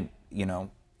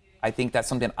I think that's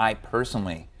something I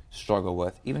personally struggle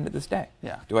with even to this day.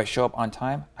 Yeah. Do I show up on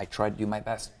time? I try to do my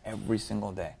best every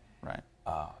single day. Right.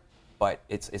 But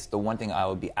it's the one thing I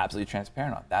would be absolutely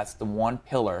transparent on. That's the one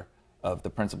pillar of the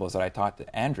principles that I talked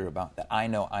to Andrew about that I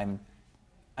know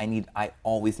I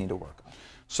always need to work on.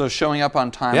 So showing up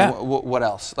on time, what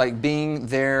else? Like being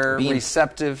there,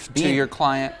 receptive to your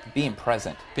client? Being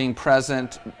present. Being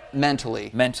present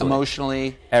mentally.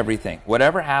 Emotionally. Everything.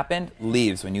 Whatever happened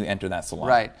leaves when you enter that salon.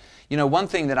 Right. One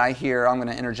thing that I hear, I'm going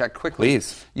to interject quickly.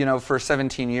 Please. For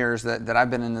 17 years that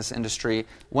I've been in this industry,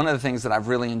 one of the things that I've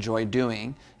really enjoyed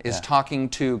doing is talking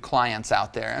to clients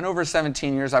out there. And over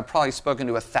 17 years, I've probably spoken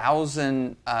to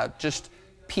 1,000 just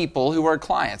people who are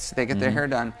clients. They get their hair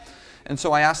done. And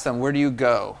so I asked them, where do you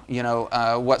go?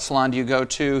 What salon do you go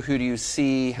to? Who do you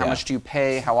see? How much do you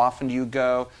pay? How often do you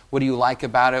go? What do you like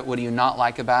about it? What do you not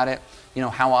like about it?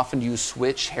 How often do you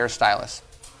switch hairstylists?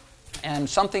 And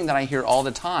something that I hear all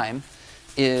the time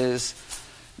is,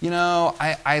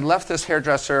 I left this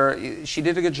hairdresser. She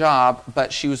did a good job,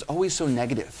 but she was always so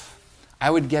negative. I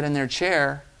would get in her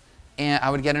chair,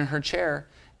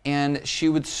 and she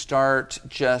would start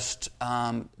just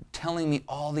telling me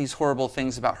all these horrible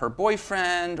things about her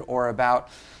boyfriend or about,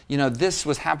 this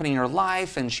was happening in her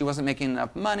life and she wasn't making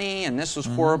enough money and this was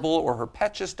horrible or her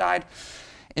pet just died.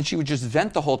 And she would just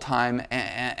vent the whole time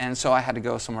and so I had to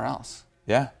go somewhere else.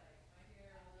 Yeah.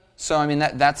 So,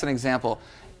 that's an example.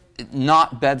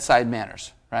 Not bedside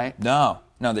manners, right? No,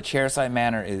 the chairside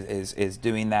manner is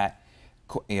doing that,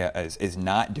 is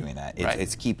not doing that.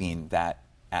 It's keeping that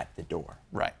at the door.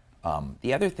 Right.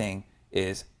 The other thing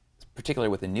is, particularly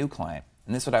with a new client,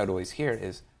 and this is what I would always hear,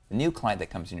 is the new client that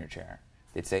comes in your chair,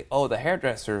 they'd say, oh, the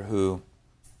hairdresser who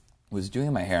was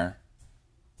doing my hair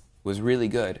was really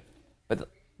good, but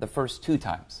the first 2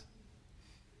 times.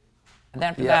 And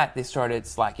then after that, they started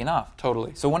slacking off.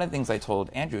 Totally. So one of the things I told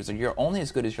Andrew is that you're only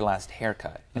as good as your last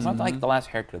haircut. It's not like the last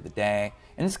haircut of the day,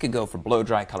 and this could go for blow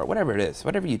dry color, whatever it is,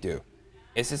 whatever you do.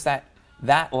 It's just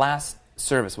that last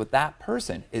service with that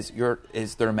person is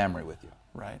their memory with you.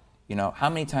 Right. How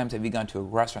many times have you gone to a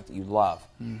restaurant that you love,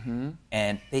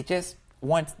 and they just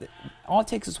all it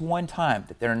takes is one time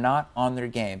that they're not on their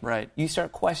game. Right. You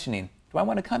start questioning, do I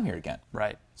want to come here again?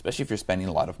 Right. Especially if you're spending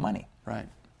a lot of money. Right.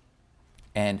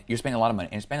 And you're spending a lot of money,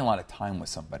 and you're spending a lot of time with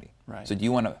somebody. Right. So do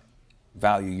you want to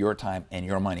value your time and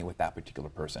your money with that particular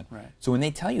person? Right. So when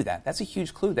they tell you that, that's a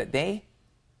huge clue that they're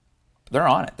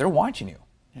on it. They're watching you.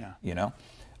 Yeah. You know?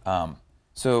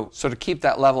 So to keep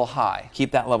that level high.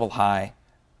 keep that level high.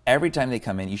 Every time they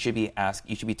come in, you should be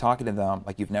talking to them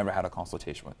like you've never had a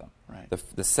consultation with them. Right.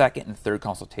 The second and third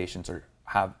consultations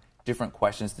have different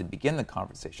questions to begin the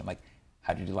conversation, like,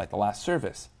 how did you like the last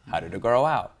service? How did it grow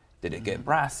out? Did it get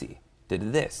brassy?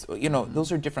 Did this? You know,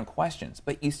 those are different questions,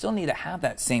 but you still need to have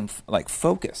that same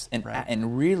focus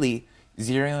and really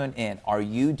zeroing in. Are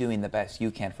you doing the best you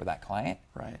can for that client?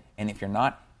 Right. And if you're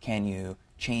not, can you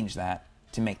change that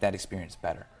to make that experience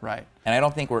better? Right. And I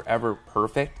don't think we're ever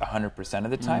perfect 100%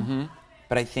 of the time,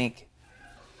 but I think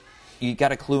you got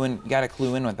to clue in. You got to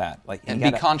clue in with that, like, And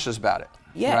be conscious about it.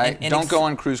 Yeah, Right. and Don't go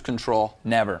on cruise control.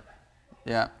 Never.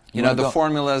 Yeah. You You know, wanna the go-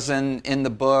 formula's in the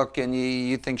book, and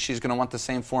you think she's going to want the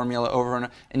same formula over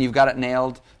and you've got it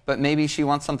nailed, but maybe she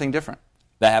wants something different.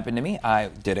 That happened to me. I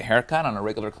did a haircut on a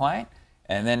regular client,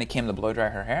 and then it came to blow dry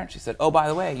her hair, and she said, "Oh, by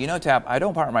the way, you know, Tab, I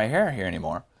don't part my hair here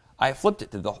anymore. I flipped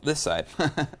it to this side,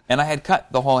 and I had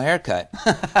cut the whole haircut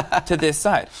to this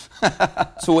side."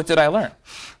 So what did I learn?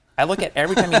 I look at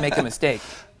every time you make a mistake,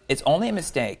 it's only a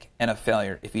mistake and a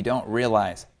failure if you don't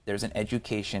realize there's an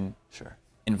education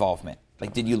involvement.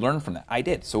 Like, did you learn from that? I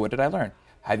did. So what did I learn?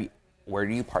 Where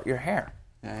do you part your hair?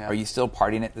 Yeah. Are you still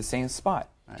parting at the same spot?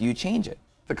 Right. Do you change it?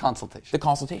 The consultation.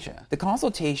 The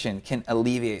consultation can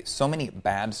alleviate so many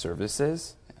bad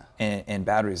services and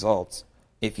bad results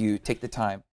if you take the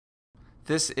time.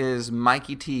 This is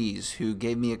Mikey Tees, who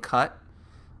gave me a cut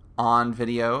on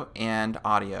video and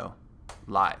audio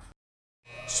live.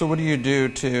 So what do you do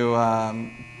to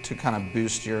kind of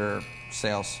boost your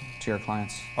sales to your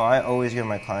clients? Well, I always give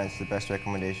my clients the best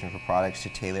recommendation for products to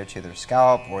tailor to their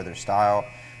scalp or their style.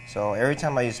 So every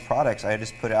time I use products, I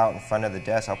just put it out in front of the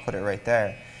desk. I'll put it right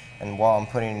there. And while I'm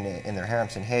putting it in their hair, I'm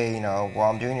saying, hey, you know, while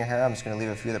I'm doing your hair, I'm just going to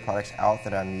leave a few of the products out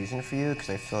that I'm using for you because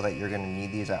I feel that you're going to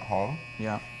need these at home.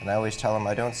 Yeah. And I always tell them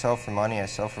I don't sell for money, I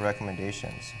sell for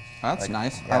recommendations. That's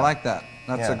nice. Yeah. I like that.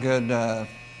 That's Yeah. a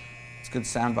good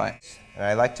soundbite. And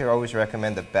I like to always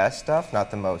recommend the best stuff,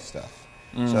 not the most stuff.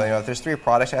 So, you know, if there's 3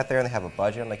 products out there and they have a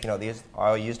budget, I'm like, you know,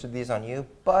 I'll use these on you,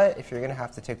 but if you're going to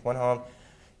have to take one home,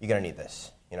 you're going to need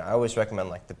this. You know, I always recommend,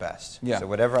 like, the best. Yeah. So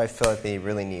whatever I feel like they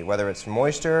really need, whether it's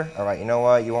moisture, all right, you know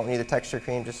what, you won't need the texture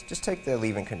cream, just take the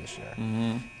leave-in conditioner.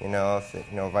 You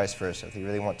know, vice versa. If you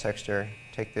really want texture,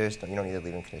 take this. You don't need the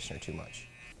leave-in conditioner too much.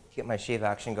 Get my shave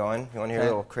action going. You want to hear a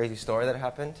little crazy story that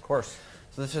happened? Of course.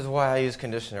 So this is why I use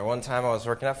conditioner. One time I was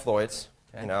working at Floyd's,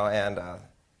 you know, and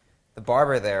the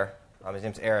barber there, his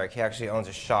name's Eric. He actually owns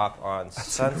a shop on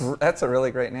Sunset. That's a really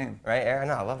great name. Right, Eric?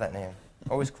 No, I love that name.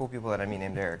 Always cool people that I meet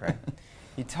named Eric, right?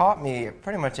 He taught me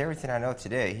pretty much everything I know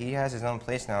today. He has his own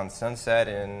place now in Sunset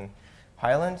in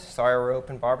Highland, Sawyer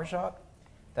Open Barbershop.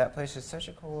 That place is such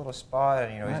a cool little spot,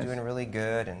 and, you know, Nice. he's doing really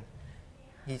good, and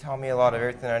he taught me a lot of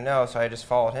everything I know, so I just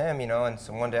followed him, you know, and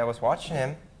so one day I was watching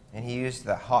him, and he used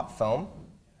the hot foam,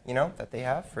 you know, that they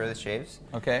have for the shaves.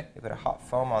 Okay. He put a hot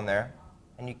foam on there,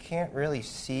 and you can't really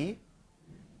see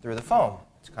through the foam.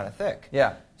 It's kind of thick.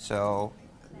 Yeah. So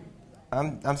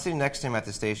I'm sitting next to him at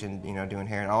the station, you know, doing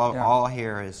hair, and all I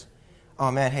hear is, "Oh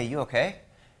man, hey, you okay?"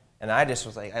 And I just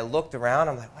was like, I looked around,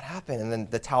 I'm like, "What happened?" And then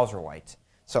the towels were white,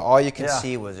 so all you can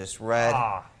see was just red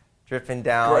dripping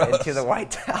down into the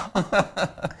white towel.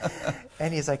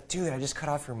 And he's like, "Dude, I just cut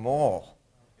off your mole."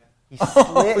 He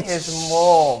split his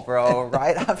mole, bro,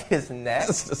 right off his neck.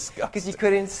 That's disgusting. Because you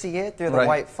couldn't see it through the Right.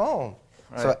 white foam.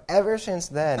 So ever since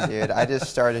then, dude, I just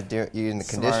started using the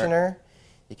conditioner.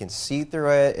 You can see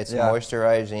through it. It's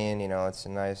moisturizing. You know, it's a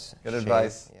nice Good shave.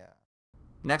 advice. Yeah.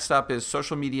 Next up is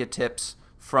social media tips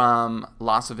from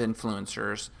Loss of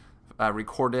Influencers,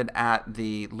 recorded at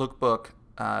the Lookbook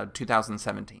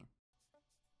 2017.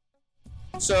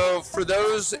 So for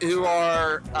those who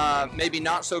are maybe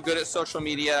not so good at social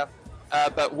media,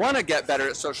 but want to get better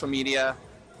at social media,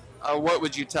 what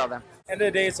would you tell them? End of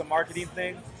the day, it's a marketing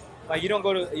thing. Like, you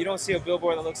don't see a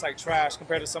billboard that looks like trash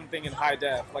compared to something in high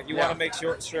def. Like, you want to make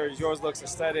sure yours looks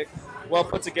aesthetic, well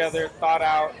put together, thought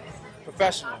out,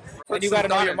 professional. And you got to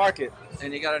know your market.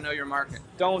 And you got to know your market.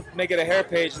 Don't make it a hair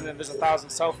page and then there's 1,000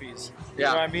 selfies. You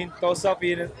know what I mean? Throw a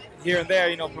selfie in here and there.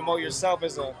 You know, promote yourself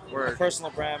as a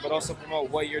personal brand, but also promote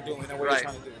what you're doing and what you're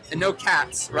trying to do. And no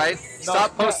cats, right?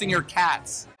 Stop posting your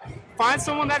cats. Find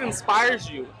someone that inspires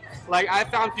you. Like, I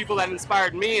found people that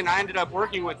inspired me, and I ended up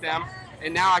working with them,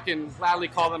 and now I can gladly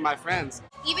call them my friends.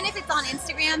 Even if it's on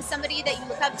Instagram, somebody that you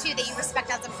look up to, that you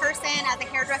respect as a person, as a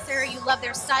hairdresser, you love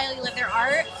their style, you love their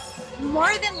art,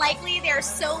 more than likely they're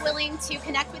so willing to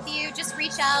connect with you. Just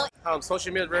reach out.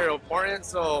 social media is very important.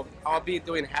 So I'll be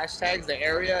doing hashtags the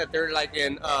area. If they're like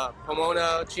in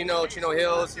Pomona, Chino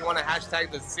Hills, you want to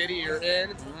hashtag the city you're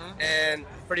in, and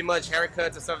pretty much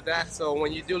haircuts and stuff like that. So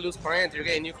when you do lose clients, you're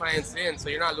getting new clients in, so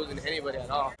you're not losing anybody at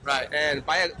all. Right. And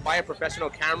buy a professional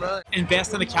camera.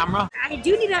 Invest in a camera. I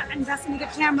do need to invest in a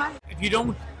good camera. If you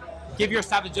don't give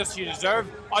yourself the justice you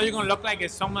deserve, all you're going to look like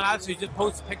is someone else who just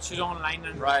posts pictures online,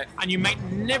 and you might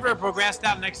never progress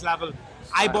that next level.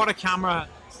 I bought a camera,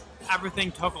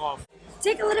 everything took off.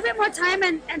 Take a little bit more time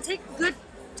and take good,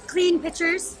 clean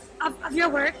pictures of your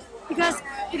work.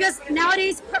 Because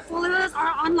nowadays portfolios are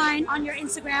online on your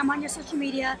Instagram, on your social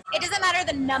media. It doesn't matter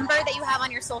the number that you have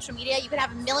on your social media. You can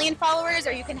have 1 million followers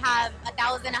or you can have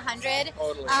 1,000, 100.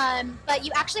 Totally. But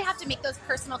you actually have to make those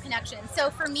personal connections. So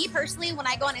for me personally, when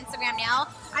I go on Instagram now,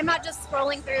 I'm not just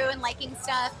scrolling through and liking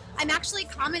stuff. I'm actually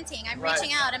commenting. I'm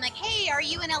reaching out. I'm like, hey, are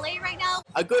you in LA right now?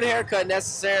 A good haircut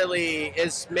necessarily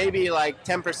is maybe like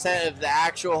 10% of the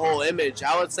actual whole image.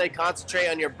 I would say concentrate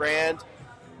on your brand,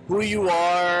 who you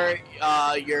are,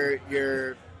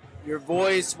 your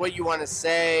voice, what you want to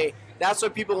say. That's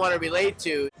what people want to relate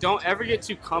to. Don't ever get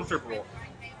too comfortable.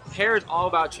 Hair is all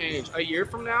about change. A year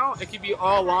from now, it could be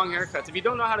all long haircuts. If you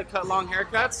don't know how to cut long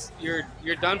haircuts,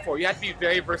 you're done for. You have to be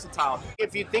very versatile.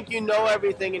 If you think you know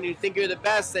everything and you think you're the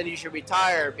best, then you should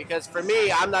retire. Because for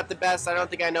me, I'm not the best. I don't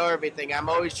think I know everything. I'm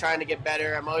always trying to get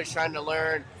better. I'm always trying to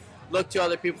learn, look to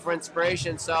other people for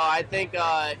inspiration. So I think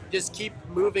just keep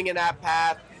moving in that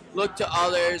path. Look to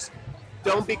others.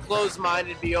 Don't be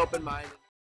closed-minded. Be open-minded.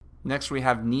 Next, we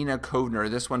have Nina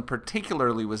Kovner. This one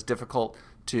particularly was difficult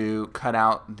to cut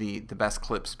out the best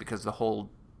clips because the whole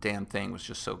damn thing was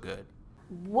just so good.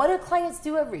 What do clients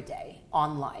do every day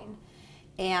online?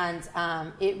 And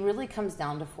it really comes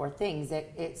down to 4 things.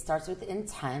 It starts with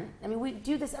intent. I mean, we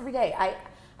do this every day.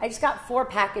 I just got 4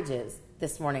 packages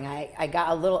this morning. I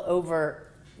got a little over,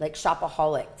 like,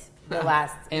 shopaholic the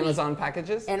last Amazon week.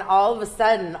 packages? And all of a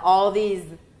sudden, all these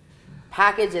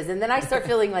packages. And then I start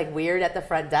feeling, like, weird at the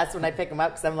front desk when I pick them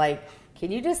up because I'm like,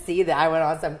 can you just see that I went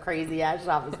on some crazy-ass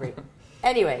shopping spree?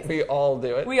 Anyways. We all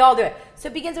do it. We all do it. So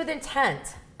it begins with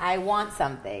intent. I want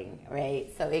something,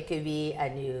 right? So it could be a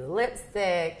new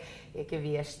lipstick. It could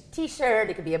be a T-shirt.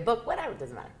 It could be a book. Whatever. It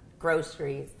doesn't matter.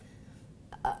 Groceries.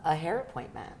 A hair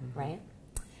appointment, right?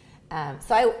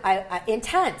 So I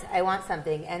intent. I want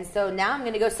something. And so now I'm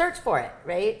going to go search for it,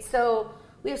 right? So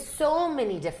we have so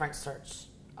many different search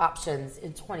options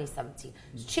in 2017.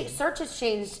 Search has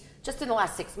changed just in the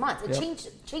last 6 months.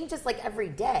 It changes like every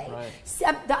day. Right.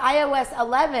 The iOS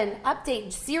 11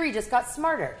 update, Siri just got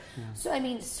smarter. Yeah. So, I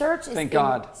mean, search is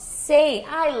insane.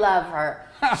 I love her.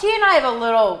 She and I have a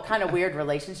little kind of weird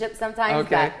relationship sometimes.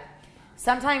 Okay.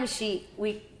 Sometimes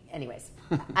anyways,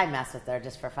 I mess with her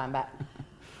just for fun. But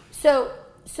so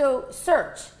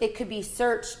search. It could be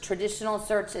search, traditional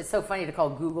search. It's so funny to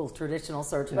call Google traditional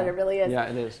search, but it really is. Yeah,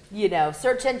 it is. You know,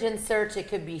 search engine search. It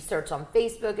could be search on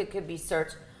Facebook. It could be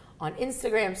search on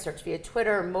Instagram, search via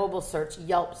Twitter, mobile search,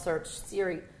 Yelp search,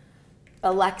 Siri,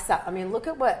 Alexa. I mean, look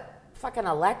at what fucking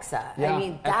Alexa. Yeah, I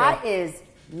mean, Echo. That is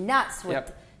nuts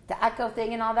with the Echo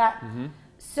thing and all that. Mm-hmm.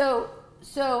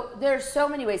 So there's so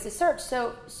many ways to search.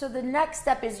 So the next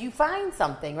step is you find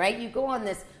something, right? You go on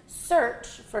this search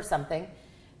for something,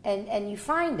 and you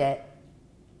find it,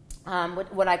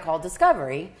 what I call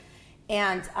discovery.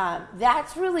 And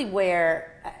that's really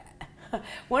where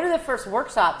one of the first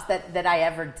workshops that I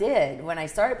ever did when I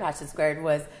started Passion Squared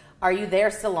was, Are You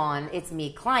There Salon? It's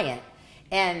Me Client.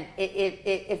 And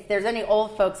if there's any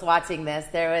old folks watching this,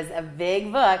 there was a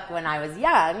big book when I was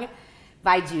young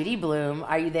by Judy Blume,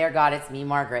 Are You There, God? It's Me,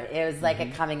 Margaret. It was like a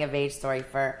coming-of-age story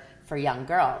for young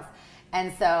girls.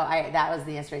 And so that was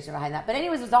the inspiration behind that. But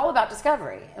anyways, it was all about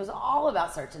discovery. It was all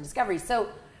about search and discovery. So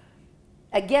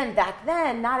again, back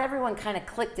then, not everyone kind of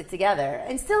clicked it together.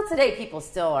 And still today, people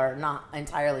still are not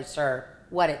entirely sure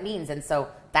what it means. And so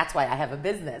that's why I have a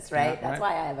business, right? Yeah, that's why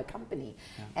I have a company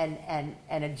and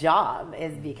a job,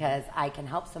 is because I can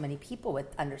help so many people with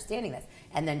understanding this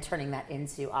and then turning that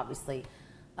into, obviously,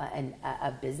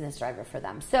 a business driver for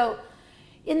them. So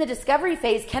in the discovery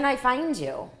phase, can I find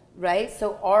you, right?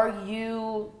 So are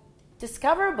you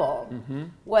discoverable? Mm-hmm.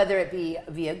 Whether it be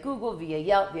via Google, via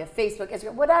Yelp, via Facebook,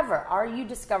 Instagram, whatever. Are you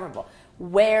discoverable?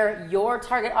 Where your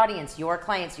target audience, your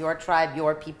clients, your tribe,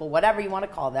 your people, whatever you want to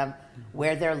call them,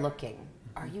 where they're looking.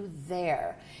 Are you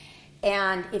there?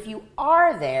 And if you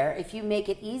are there, if you make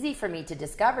it easy for me to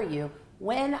discover you,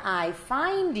 when I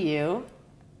find you,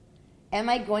 am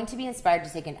I going to be inspired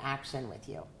to take an action with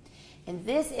you? And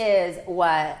this is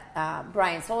what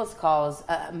Brian Solis calls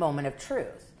a moment of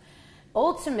truth.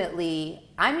 Ultimately,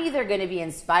 I'm either going to be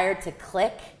inspired to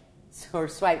click or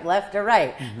swipe left or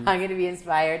right. I'm going to be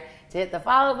inspired to hit the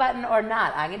follow button or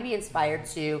not. I'm going to be inspired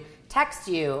to text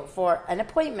you for an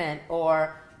appointment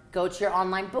or go to your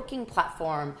online booking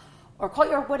platform or call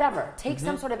you or whatever. Take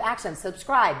some sort of action.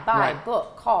 Subscribe, buy,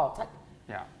 book, call.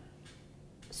 Yeah.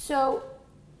 So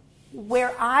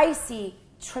where I see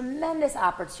tremendous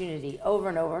opportunity over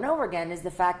and over and over again is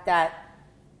the fact that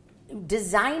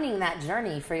designing that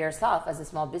journey for yourself as a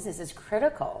small business is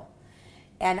critical,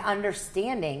 and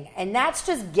understanding, and that's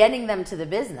just getting them to the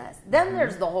business. Then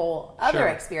there's the whole other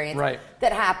experience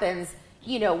that happens,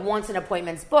 once an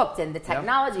appointment's booked and the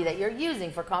technology that you're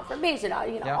using for confirmation,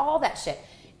 all that shit.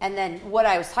 And then what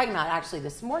I was talking about actually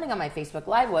this morning on my Facebook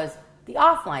Live was the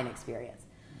offline experience.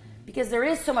 Because there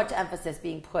is so much emphasis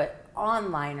being put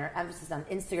online, or emphasis on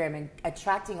Instagram and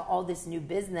attracting all this new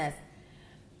business.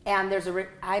 And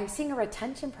I'm seeing a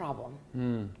retention problem.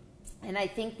 And I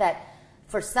think that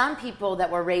for some people that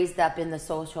were raised up in the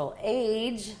social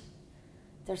age,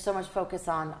 there's so much focus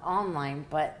on online,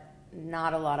 but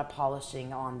not a lot of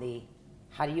polishing on the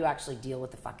how do you actually deal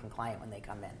with the fucking client when they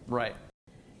come in. Right.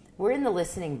 We're in the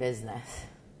listening business.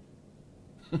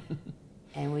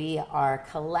 And we are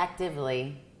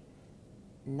collectively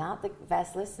not the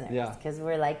best listeners. Because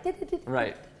we're like...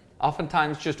 Right.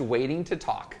 Oftentimes just waiting to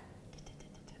talk.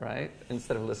 Right?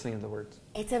 Instead of listening to the words.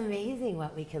 It's amazing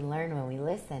what we can learn when we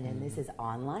listen, and this is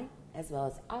online as well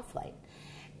as offline.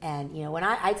 And, when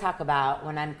I talk about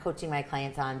when I'm coaching my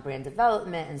clients on brand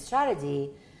development and strategy,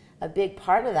 a big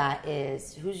part of that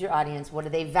is who's your audience? What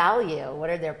do they value? What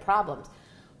are their problems?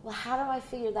 Well, how do I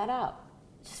figure that out?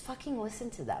 Just fucking listen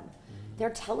to them.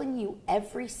 They're telling you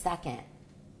every second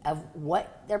of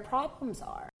what their problems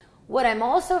are. What I'm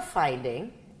also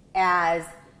finding as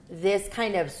this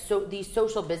kind of these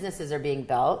social businesses are being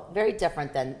built, very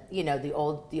different than the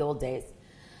old days,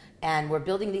 and we're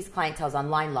building these clienteles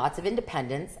online. Lots of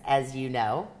independents, as you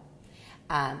know,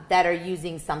 that are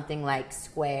using something like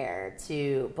Square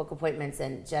to book appointments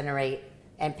and generate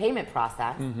and payment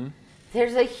process.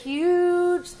 There's a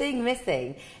huge thing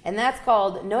missing, and that's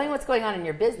called knowing what's going on in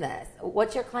your business.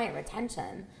 What's your client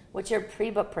retention? What's your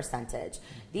pre-book percentage?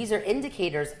 These are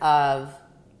indicators of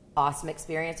awesome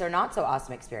experience or not so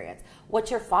awesome experience. What's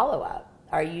your follow-up?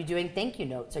 Are you doing thank you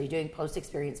notes? Are you doing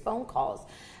post-experience phone calls,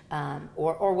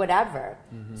 or whatever?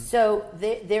 So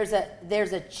there's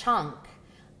a chunk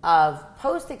of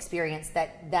post-experience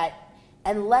that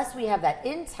unless we have that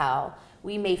intel,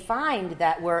 we may find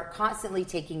that we're constantly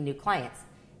taking new clients.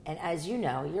 And as you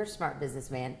know, you're a smart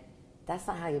businessman. That's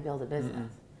not how you build a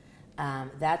business.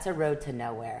 That's a road to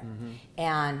nowhere.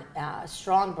 And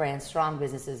strong brands, strong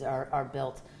businesses are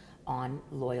built on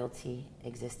loyalty,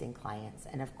 existing clients,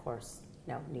 and of course,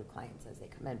 new clients as they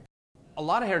come in. A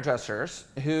lot of hairdressers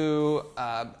who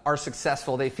are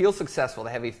successful, they feel successful.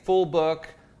 They have a full book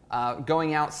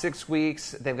going out 6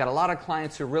 weeks. They've got a lot of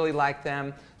clients who really like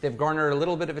them. They've garnered a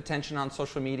little bit of attention on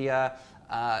social media.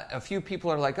 A few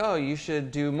people are like, oh, you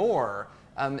should do more.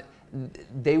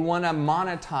 They want to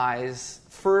monetize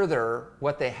further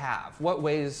what they have. What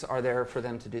ways are there for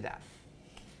them to do that?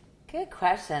 Good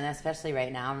question, especially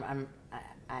right now.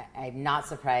 I'm not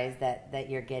surprised that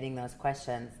you're getting those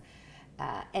questions.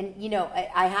 And,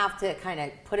 I have to kind of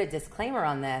put a disclaimer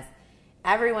on this.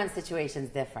 Everyone's situation is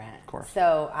different. Of course.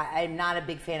 So I'm not a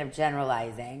big fan of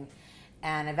generalizing.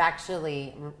 And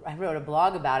I wrote a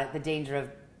blog about it, the danger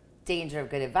of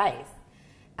good advice,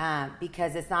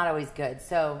 because it's not always good.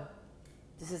 So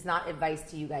this is not advice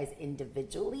to you guys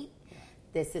individually.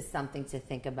 This is something to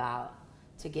think about,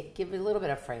 to give a little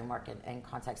bit of framework and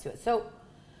context to it. So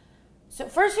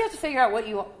first you have to figure out what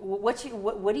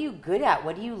are you good at?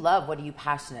 What do you love? What are you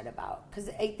passionate about? Because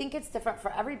I think it's different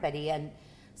for everybody. And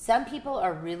some people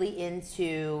are really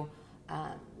into,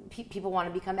 people want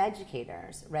to become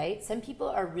educators, right? Some people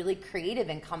are really creative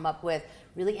and come up with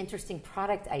really interesting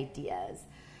product ideas.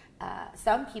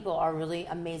 Some people are really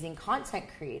amazing content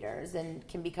creators and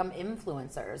can become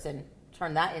influencers and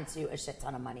turn that into a shit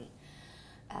ton of money.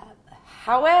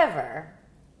 However,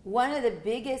 one of the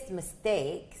biggest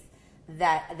mistakes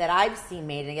that I've seen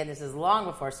made, and again, this is long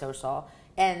before social,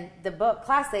 and the book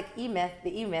classic E-Myth,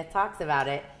 the E-Myth talks about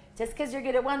it. Just because you're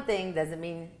good at one thing doesn't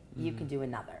mean you can do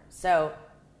another. So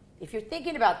if you're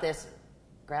thinking about this,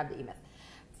 grab the E-Myth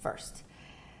first.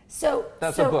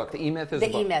 That's a book. The E-Myth is a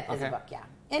book. The E-Myth is a book, yeah.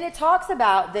 And it talks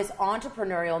about this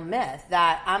entrepreneurial myth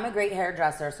that I'm a great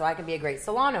hairdresser, so I can be a great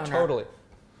salon owner. Totally.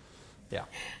 Yeah.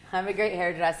 I'm a great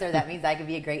hairdresser, that means I can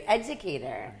be a great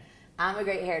educator. I'm a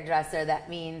great hairdresser, that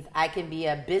means I can be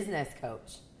a business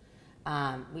coach.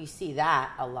 We see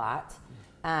that a lot.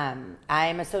 I'm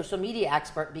a social media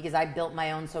expert because I built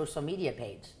my own social media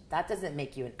page. that doesn't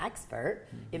make you an expert.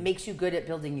 It makes you good at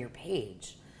building your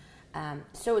page.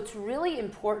 So it's really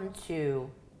important to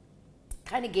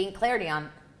kind of gain clarity on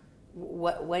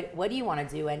what do you want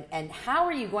to do, and how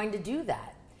are you going to do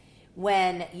that?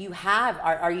 When you have,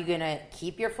 are you going to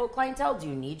keep your full clientele? Do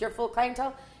you need your full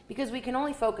clientele? Because we can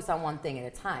only focus on one thing at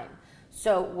a time.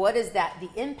 So what is the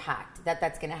impact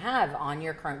that's going to have on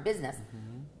your current business?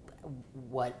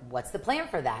 What's the plan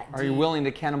for that? Are you willing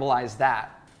to cannibalize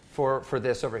that for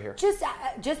this over here?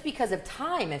 Just because of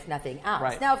time, if nothing else.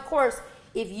 Right. Now, of course,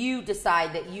 if you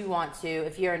decide that you want to,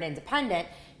 if you're an independent,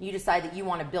 you decide that you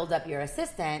want to build up your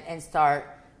assistant and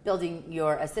start building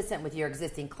your assistant with your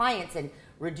existing clients and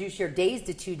reduce your days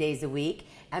to 2 days a week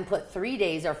and put 3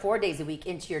 days or 4 days a week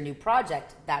into your new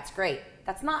project, that's great.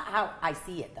 That's not how I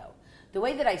see it, though. The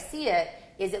way that I see it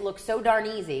is it looks so darn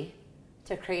easy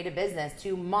to create a business,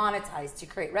 to monetize, to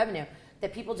create revenue,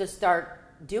 that people just start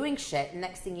doing shit, and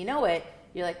next thing you know it,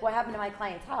 you're like, what happened to my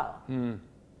clientele?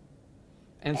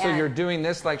 And so you're doing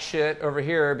this like shit over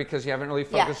here because you haven't really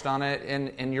focused on it,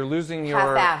 and you're losing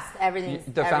your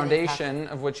the foundation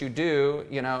of what you do,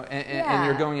 you know, and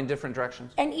you're going in different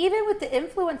directions. And even with the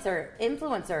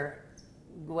influencer,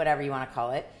 whatever you want to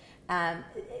call it,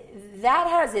 that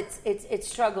has its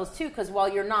struggles too. Because while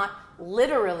you're not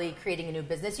literally creating a new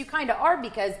business, you kind of are,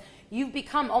 because you've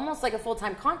become almost like a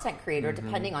full-time content creator,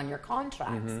 depending on your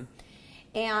contracts.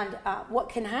 And what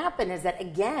can happen is that,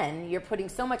 again, you're putting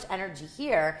so much energy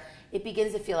here, it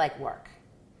begins to feel like work.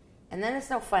 And then it's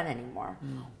no fun anymore.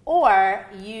 Or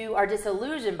you are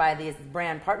disillusioned by these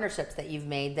brand partnerships that you've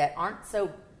made that aren't so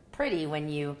pretty when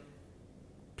you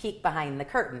peek behind the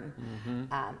curtain.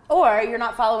 Or you're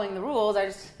not following the rules.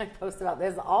 I post about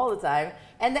this all the time.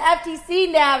 And the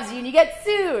FTC nabs you and you get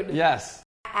sued. Yes.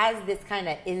 As this kind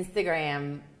of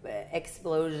Instagram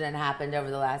explosion happened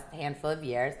over the last handful of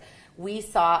years, we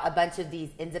saw a bunch of these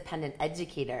independent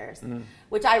educators,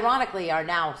 which ironically are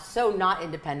now so not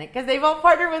independent because they've all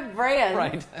partnered with brands.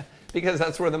 Right, because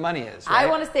that's where the money is, right? I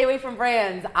want to stay away from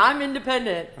brands. I'm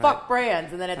independent. Right. Fuck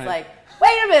brands. And then it's like,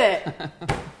 wait a minute.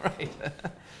 Right.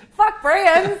 Fuck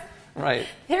brands. Right.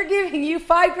 They're giving you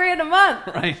 $5,000 a month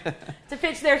to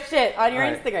pitch their shit on your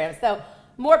Instagram. So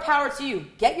more power to you.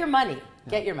 Get your money.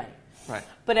 Get your money. Right.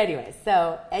 But anyway,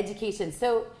 so education.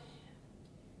 So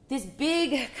this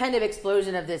big kind of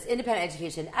explosion of this independent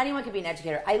education, anyone can be an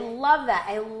educator. I love that.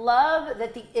 I love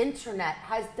that the internet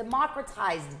has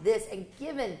democratized this and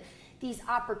given these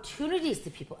opportunities to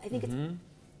people. I think it's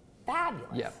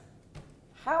fabulous. Yeah.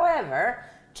 However,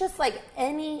 just like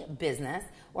any business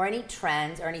or any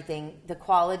trends or anything, the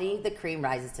quality, the cream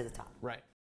rises to the top. Right.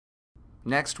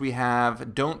 Next, we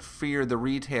have Don't Fear the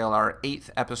Retail, our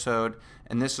 8th episode,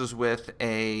 and this is with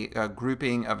a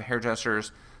grouping of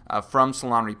hairdressers from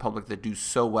Salon Republic that do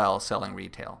so well selling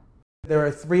retail. There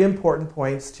are 3 important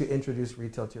points to introduce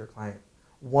retail to your client.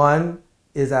 One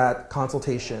is at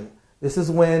consultation. This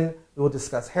is when we will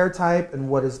discuss hair type and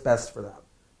what is best for them.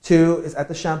 2 is at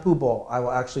the shampoo bowl. I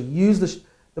will actually use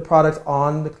the product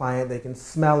on the client. They can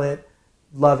smell it,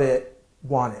 love it,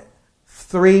 want it.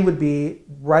 3 would be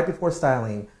right before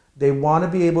styling. They want to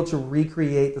be able to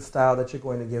recreate the style that you're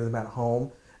going to give them at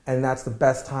home, and that's the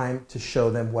best time to show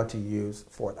them what to use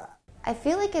for that. I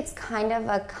feel like it's kind of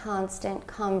a constant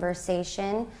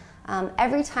conversation.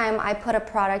 Every time I put a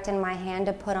product in my hand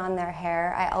to put on their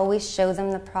hair, I always show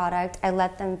them the product. I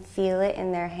let them feel it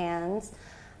in their hands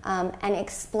and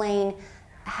explain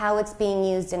how it's being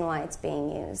used and why it's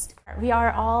being used. We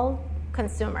are all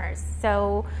consumers,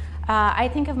 so I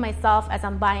think of myself as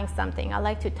I'm buying something. I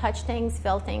like to touch things,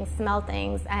 feel things, smell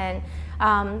things, and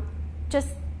just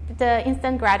the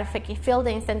instant gratification, feel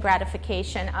the instant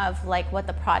gratification of like what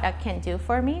the product can do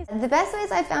for me. The best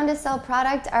ways I found to sell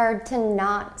product are to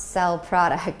not sell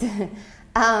product.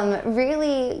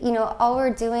 Really, you know, all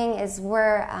we're doing is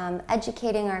we're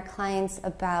educating our clients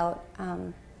about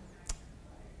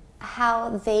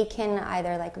how they can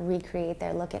either like recreate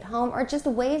their look at home or just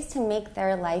ways to make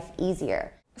their life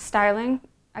easier. Styling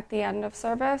at the end of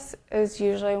service is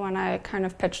usually when I kind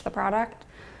of pitch the product.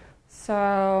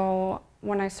 So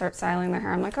when I start styling their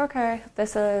hair, I'm like, okay,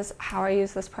 this is how I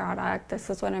use this product. This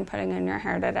is what I'm putting in your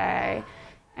hair today.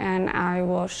 And I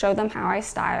will show them how I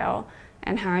style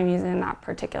and how I'm using that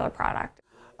particular product.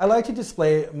 I like to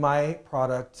display my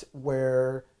product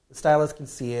where the stylist can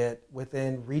see it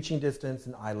within reaching distance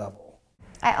and eye level.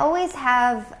 I always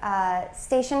have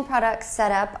station products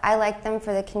set up. I like them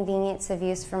for the convenience of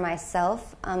use for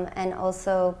myself, and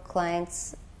also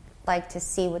clients like to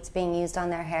see what's being used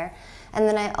on their hair. And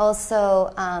then I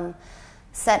also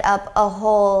set up a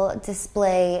whole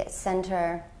display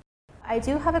center I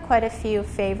do have quite a few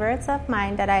favorites of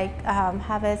mine that I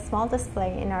have a small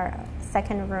display in our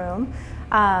second room.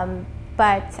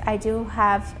 But I do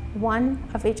have one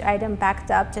of each item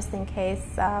backed up just in case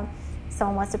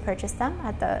someone wants to purchase them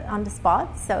on the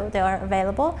spot, so they are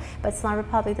available. But Salon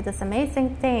Republic did this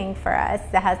amazing thing for us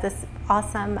that has this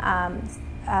awesome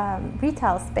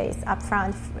retail space up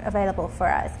front available for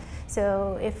us.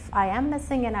 So if I am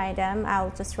missing an item,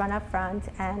 I'll just run up front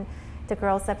and the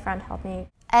girls up front help me.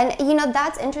 And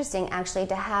that's interesting actually,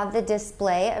 to have the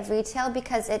display of retail,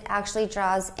 because it actually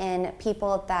draws in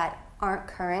people that aren't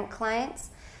current clients.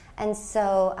 And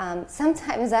so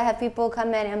sometimes I have people come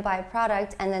in and buy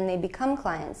product and then they become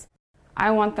clients. I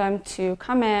want them to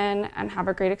come in and have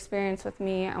a great experience with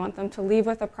me. I want them to leave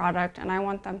with a product, and I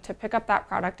want them to pick up that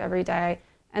product every day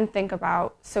and think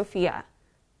about Sophia.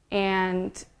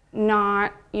 And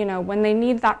not, when they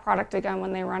need that product again,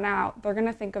 when they run out, they're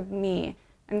gonna think of me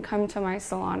and come to my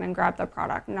salon and grab the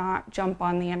product, not jump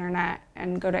on the internet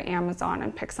and go to Amazon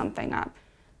and pick something up.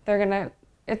 They're gonna,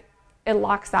 it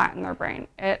locks that in their brain.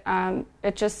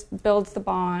 It just builds the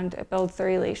bond, it builds the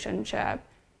relationship.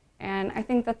 And I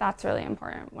think that that's really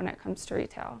important when it comes to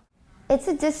retail. It's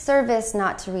a disservice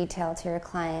not to retail to your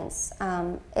clients.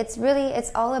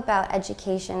 It's all about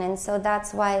education, and so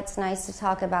that's why it's nice to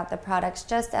talk about the products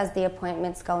just as the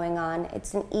appointment's going on.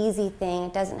 It's an easy thing,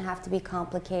 it doesn't have to be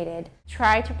complicated.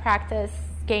 Try to practice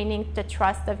gaining the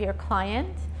trust of your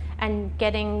client and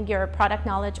getting your product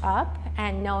knowledge up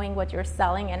and knowing what you're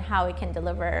selling and how it can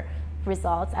deliver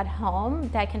results at home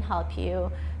that can help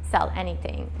you sell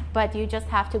anything. But you just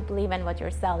have to believe in what you're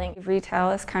selling.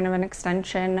 Retail is kind of an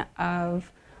extension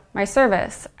of my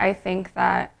service. I think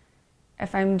that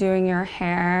if I'm doing your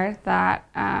hair, that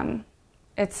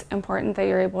it's important that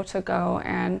you're able to go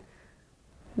and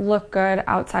look good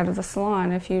outside of the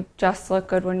salon. If you just look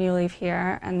good when you leave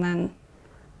here and then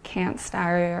can't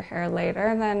style your hair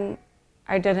later, then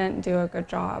I didn't do a good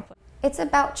job. It's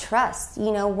about trust.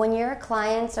 When your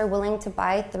clients are willing to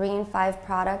buy 3 and 5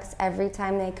 products every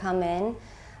time they come in,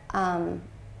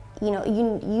 you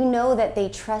know that they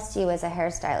trust you as a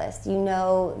hairstylist. You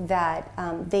know that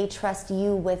they trust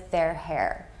you with their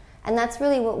hair. And that's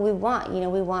really what we want.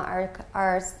 We want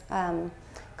our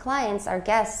clients, our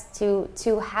guests,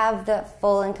 to have the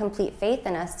full and complete faith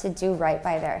in us to do right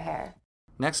by their hair.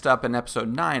 Next up in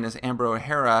episode 9 is Amber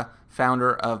O'Hara,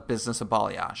 founder of Business of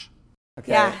Balayage.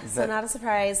 Okay, yeah, so not a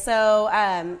surprise. So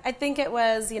I think it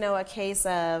was, a case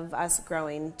of us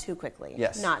growing too quickly,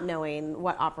 not knowing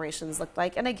what operations looked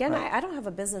like. And again, I don't have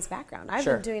a business background. I've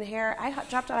been doing hair. I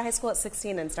dropped out of high school at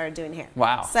 16 and started doing hair.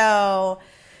 Wow. So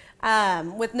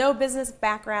with no business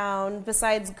background,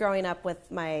 besides growing up with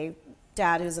my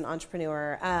dad, who's an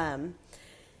entrepreneur,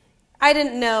 I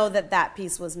didn't know that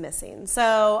piece was missing.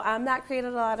 So that created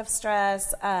a lot of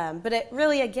stress, but it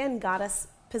really, again, got us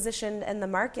positioned in the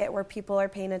market where people are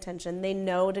paying attention. They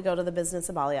know to go to the Business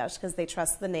of Balayage because they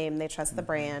trust the name, they trust the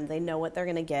brand, they know what they're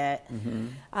going to get.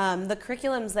 The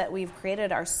curriculums that we've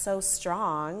created are so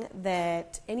strong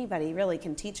that anybody really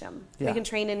can teach them. Yeah. We can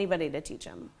train anybody to teach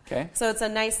them. Okay. So it's a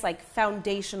nice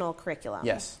foundational curriculum.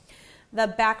 Yes. The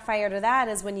backfire to that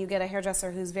is when you get a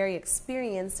hairdresser who's very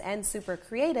experienced and super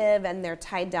creative and they're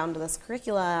tied down to this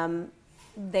curriculum,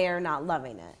 they're not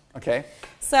loving it. Okay.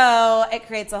 So it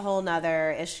creates a whole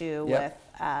nother issue with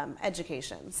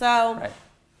education. So, right.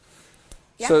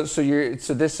 Yeah. So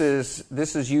this is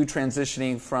you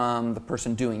transitioning from the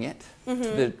person doing it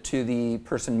to the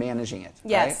person managing it.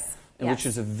 Yes. Right? Which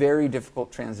is a very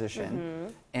difficult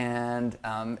transition. And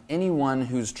anyone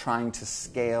who's trying to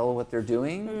scale what they're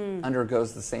doing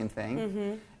undergoes the same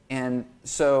thing. And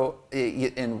so,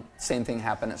 and same thing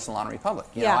happened at Salon Republic.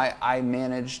 You know, I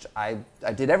managed, I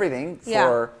did everything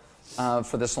for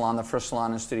the salon, the first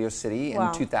salon in Studio City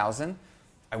in 2000.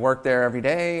 I worked there every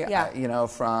day,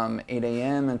 from 8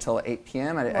 a.m. until 8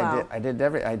 p.m. I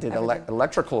did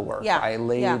electrical work. I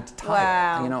laid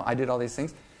tile. I did all these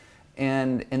things.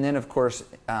 And then, of course,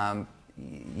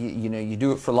 you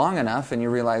do it for long enough and you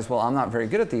realize, well, I'm not very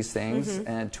good at these things.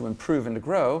 And to improve and to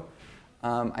grow,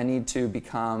 I need to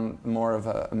become more of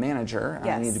a manager.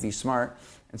 I need to be smart.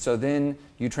 And so then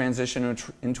you transition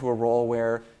into a role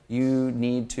where you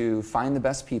need to find the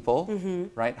best people,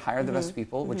 right? Hire the best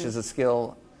people, which is a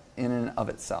skill in and of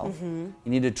itself. You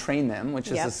need to train them,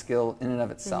 which is a skill in and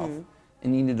of itself.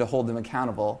 And you need to hold them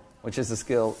accountable, which is a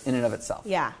skill in and of itself.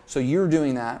 Yeah. So you're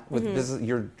doing that with business.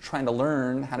 You're trying to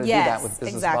learn how to do that with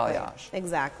Business Balayage.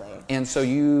 Exactly. And so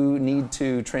you need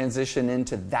to transition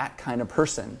into that kind of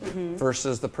person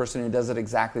versus the person who does it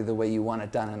exactly the way you want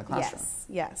it done in the classroom.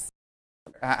 Yes.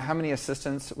 How many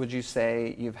assistants would you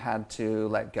say you've had to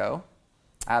let go?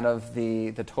 out of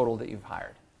the total that you've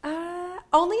hired?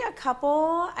 Only a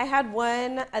couple. I had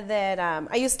one that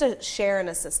I used to share an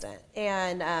assistant,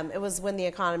 and it was when the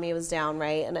economy was down,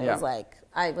 right? And it was like,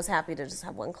 I was happy to just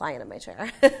have one client in my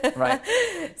chair. Right.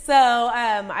 So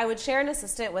I would share an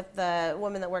assistant with the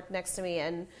woman that worked next to me,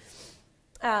 and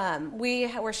we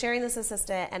were sharing this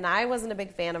assistant, and I wasn't a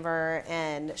big fan of her,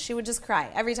 and she would just cry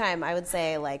every time I would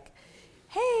say, like,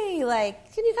 hey,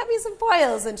 like, can you cut me some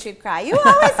foils? And she'd cry, you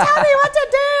always tell me what to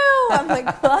do. I'm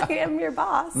like, well, I am your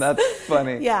boss. That's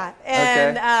funny. Yeah.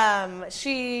 And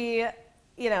she,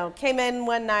 came in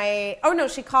one night. Oh, no,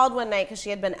 she called one night because she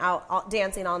had been out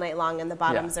dancing all night long, and the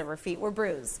bottoms of her feet were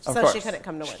bruised. Of so course. she couldn't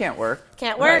come to work. She can't work.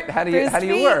 Can't work. Right. How do Bruised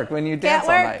you feet. work when you dance all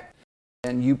work. night?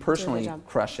 And you personally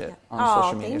crush it on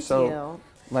social media. Thank you.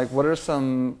 Like, what are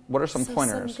some pointers?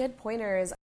 Some good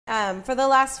pointers. For the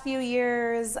last few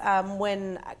years,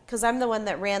 because I'm the one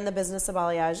that ran the Business of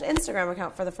Balayage Instagram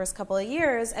account for the first couple of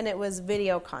years, and it was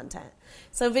video content.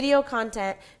 So video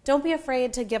content, don't be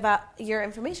afraid to give out your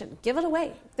information. Give it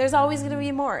away. There's always going to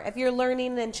be more. If you're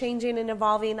learning and changing and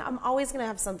evolving, I'm always going to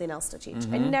have something else to teach.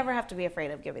 I never have to be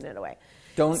afraid of giving it away.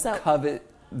 Don't covet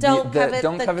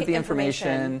the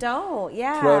information. Don't,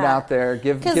 throw it out there.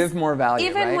 Give more value.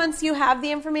 Even once you have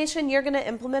the information, you're going to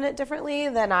implement it differently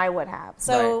than I would have.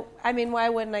 So, I mean, why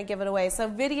wouldn't I give it away? So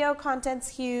video content's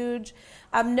huge.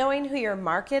 Knowing who your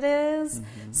market is.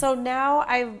 So now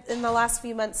I've, in the last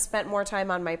few months, spent more time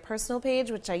on my personal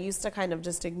page, which I used to kind of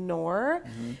just ignore.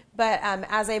 But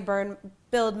as I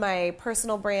build my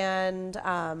personal brand,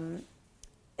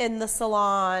 in the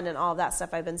salon and all of that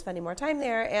stuff, I've been spending more time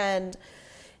there. And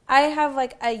I have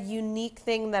like a unique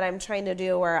thing that I'm trying to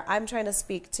do where I'm trying to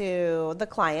speak to the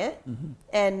client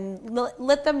and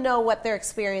let them know what their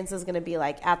experience is going to be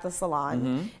like at the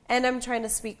salon. And I'm trying to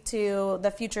speak to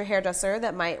the future hairdresser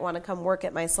that might want to come work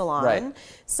at my salon. Right.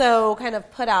 So kind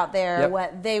of put out there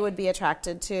what they would be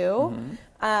attracted to.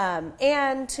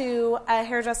 And to a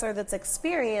hairdresser that's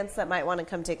experienced that might want to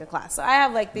come take a class. So I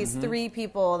have like these three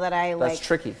people that I like. That's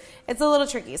tricky. It's a little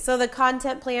tricky. So the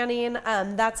content planning,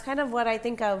 that's kind of what I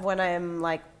think of when I'm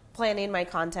like planning my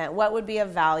content. What would be of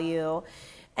value?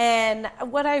 And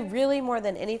what I really more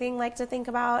than anything like to think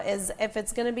about is if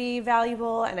it's going to be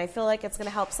valuable and I feel like it's going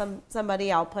to help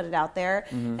somebody, I'll put it out there.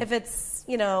 If it's,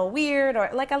 weird or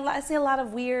like I see a lot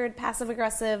of weird, passive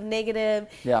aggressive, negative,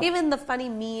 even the funny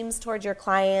memes towards your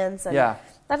clients. And that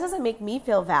doesn't make me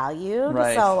feel valued.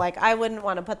 Right. So like I wouldn't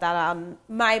want to put that on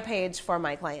my page for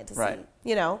my client to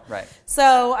see, Right.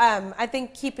 So I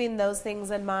think keeping those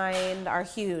things in mind are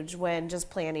huge when just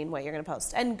planning what you're going to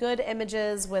post, and good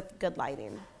images with good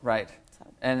lighting. Right. So.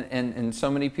 And so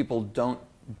many people don't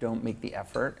make the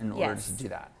effort in order to do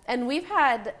that. And we've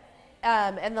had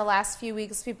in the last few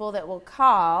weeks people that will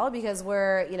call because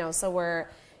we're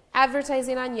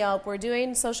advertising on Yelp, we're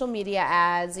doing social media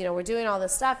ads, we're doing all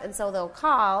this stuff, and so they'll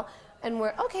call. And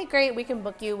we're, okay, great, we can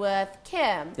book you with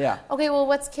Kim. Yeah. Okay, well,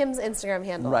 what's Kim's Instagram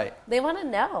handle? Right. They want to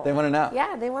know. They want to know.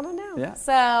 Yeah, they want to know. Yeah.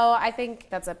 So I think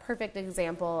that's a perfect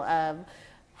example of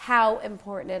how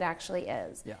important it actually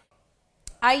is. Yeah.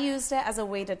 I used it as a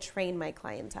way to train my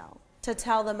clientele, to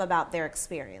tell them about their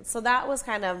experience. So that was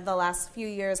kind of the last few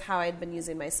years how I'd been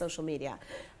using my social media.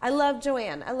 I love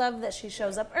Joanne. I love that she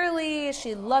shows up early.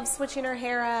 She loves switching her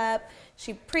hair up.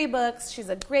 She pre-books. She's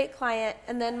a great client.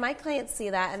 And then my clients see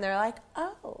that and they're like,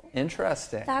 oh.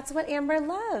 Interesting. That's what Amber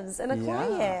loves in a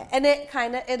client. And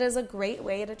it is a great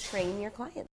way to train your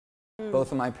client.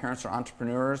 Both of my parents are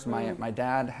entrepreneurs. My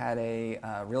dad had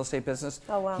a real estate business.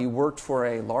 Oh, wow. He worked for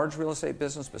a large real estate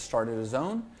business but started his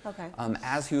own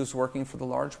as he was working for the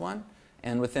large one.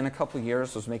 And within a couple of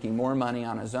years was making more money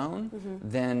on his own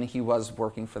than he was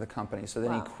working for the company. So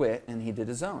then he quit and he did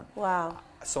his own. Wow.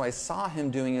 So I saw him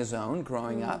doing his own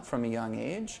growing up from a young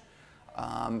age.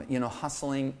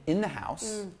 Hustling in the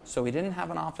house. So he didn't have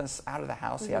an office out of the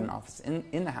house. He had an office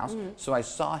in the house. So I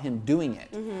saw him doing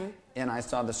it. And I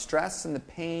saw the stress and the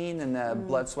pain and the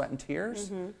blood, sweat, and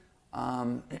tears.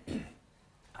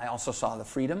 I also saw the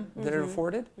freedom that it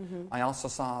afforded. I also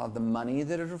saw the money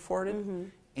that it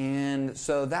afforded. And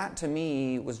so that to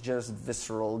me was just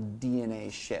visceral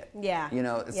DNA shit. Yeah.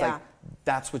 It's like,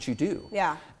 that's what you do.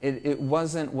 Yeah. It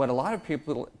wasn't what a lot of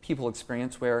people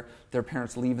experience where their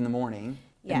parents leave in the morning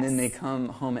and then they come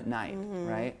home at night,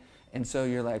 right? And so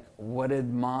you're like, what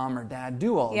did mom or dad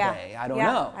do all day? I don't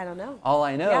know. I don't know. All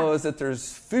I know is that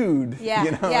there's food,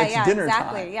 it's dinner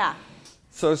time. Yeah.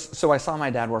 So I saw my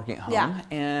dad working at home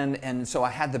and so I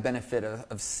had the benefit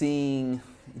of seeing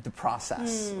the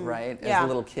process, right? As a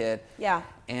little kid. Yeah.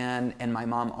 And my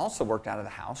mom also worked out of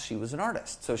the house. She was an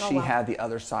artist. So she had the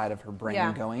other side of her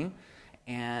brain going.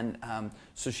 And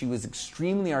so she was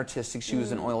extremely artistic. She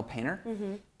was an oil painter.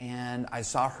 And I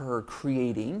saw her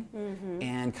creating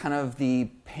and kind of the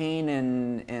pain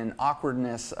and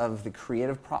awkwardness of the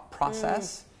creative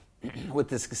process with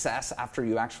the success after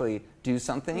you actually do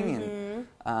something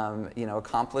and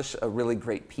accomplish a really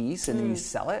great piece and then you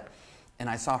sell it. And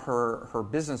I saw her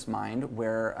business mind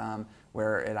where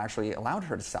it actually allowed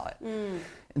her to sell it.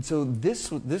 And so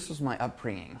this was my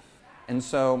upbringing. And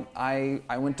so I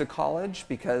went to college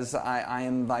because I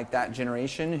am like that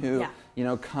generation who,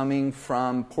 coming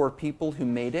from poor people who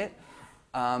made it,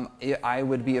 I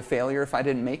would be a failure if I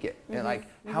didn't make it.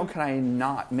 How could I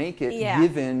not make it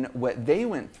given what they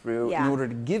went through in order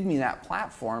to give me that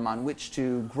platform on which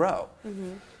to grow?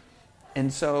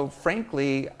 And so,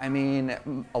 frankly, I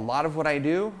mean, a lot of what I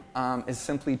do is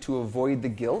simply to avoid the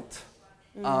guilt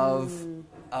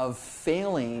of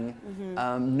failing,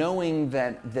 knowing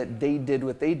that they did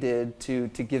what they did to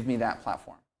give me that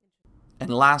platform. And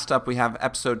last up, we have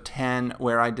episode 10,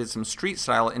 where I did some street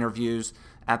style interviews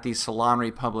at the Salon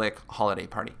Republic holiday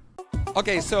party.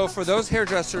 Okay, so for those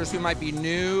hairdressers who might be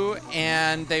new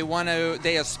and they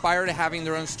aspire to having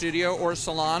their own studio or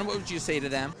salon, what would you say to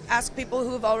them? Ask people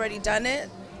who have already done it,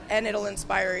 and it'll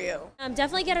inspire you.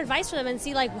 Definitely get advice from them and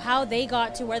see how they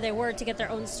got to where they were to get their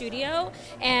own studio,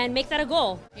 and make that a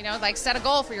goal. Set a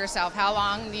goal for yourself. How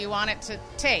long do you want it to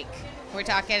take? We're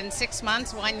talking 6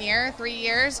 months, 1 year, 3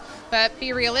 years, but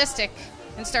be realistic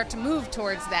and start to move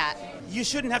towards that. You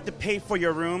shouldn't have to pay for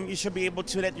your room. You should be able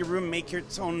to let your room make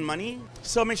its own money.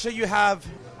 So make sure you have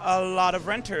a lot of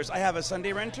renters. I have a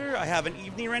Sunday renter. I have an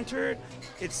evening renter.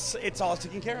 It's all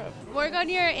taken care of. Work on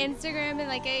your Instagram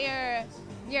and get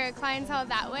your clientele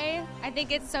that way. I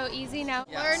think it's so easy now.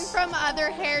 Learn from other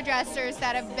hairdressers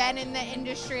that have been in the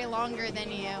industry longer than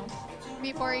you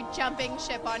before jumping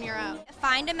ship on your own.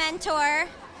 Find a mentor.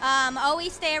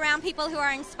 Always stay around people who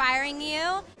are inspiring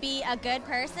you. Be a good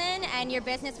person and your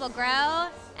business will grow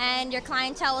and your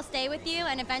clientele will stay with you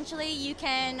and eventually you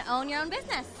can own your own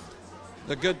business.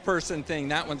 The good person thing,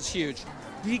 that one's huge.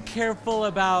 Be careful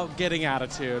about getting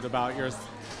attitude about your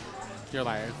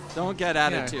life. Don't get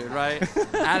attitude, right?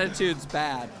 Attitude's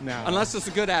bad. No. Unless it's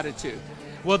a good attitude.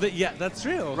 Well, that's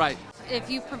true. Right. If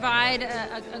you provide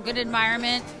a good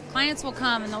environment, clients will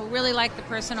come and they'll really like the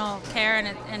personal care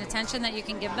and attention that you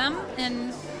can give them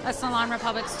in a Salon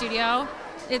Republic studio.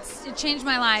 It changed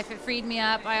my life. It freed me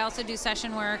up. I also do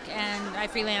session work and I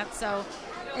freelance, so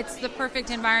it's the perfect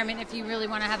environment if you really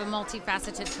want to have a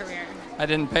multifaceted career. I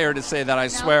didn't pay her to say that, I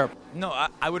swear. No,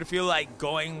 I would feel like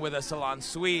going with a salon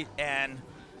suite and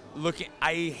looking.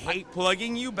 I hate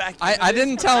plugging you back. I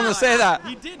didn't tell him to say that.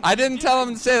 He did. I didn't tell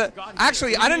him to say that.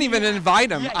 Actually, I didn't even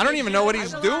invite him. I don't even know what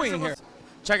he's doing here.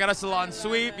 Check out a salon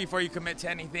suite before you commit to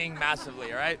anything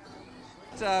massively, all right?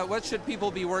 What should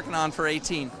people be working on for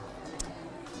 18?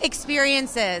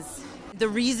 Experiences. The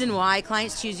reason why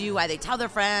clients choose you, why they tell their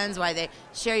friends, why they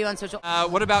share you on social.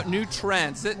 What about new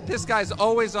trends? This guy's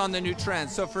always on the new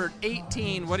trends. So for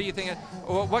 18, what do you think?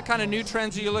 What kind of new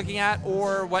trends are you looking at,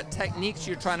 or what techniques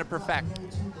you're trying to perfect?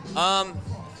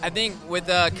 I think with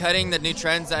cutting, the new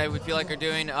trends I would feel like are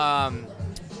doing,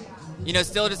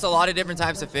 still just a lot of different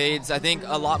types of fades. I think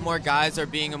a lot more guys are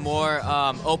being more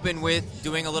open with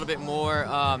doing a little bit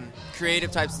more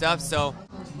creative type stuff. So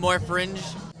more fringe,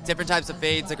 different types of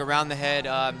fades, like around the head,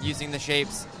 using the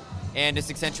shapes and just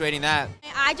accentuating that.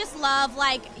 I just love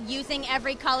using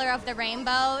every color of the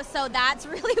rainbow, so that's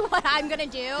really what I'm gonna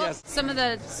do. Yes. Some of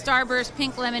the Starburst,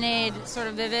 Pink Lemonade sort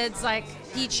of vivids, like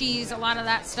peaches, a lot of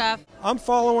that stuff. I'm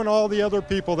following all the other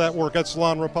people that work at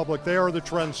Salon Republic. They are the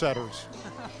trendsetters.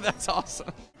 That's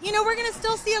awesome. We're going to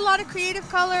still see a lot of creative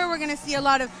color. We're going to see a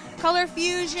lot of color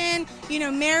fusion,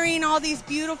 marrying all these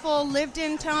beautiful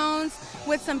lived-in tones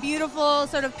with some beautiful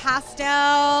sort of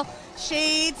pastel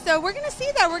shades. So we're going to see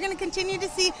that. We're going to continue to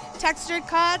see textured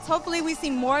cuts. Hopefully we see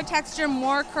more texture,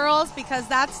 more curls, because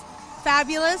that's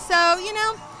fabulous. So,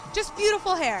 just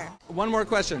beautiful hair. One more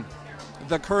question.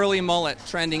 The curly mullet,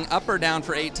 trending up or down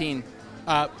for 18?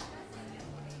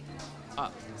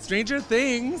 Stranger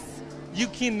Things. You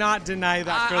cannot deny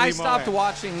that curly mullet. I stopped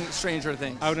watching Stranger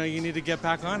Things. Oh, no, you need to get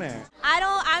back on it.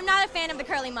 I'm not a fan of the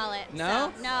curly mullet.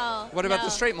 No? So, no. What about no. the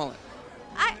straight mullet?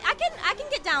 I can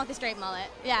get down with the straight mullet.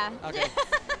 Yeah. Okay.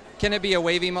 Can it be a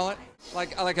wavy mullet?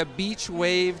 Like a beach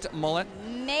waved mullet?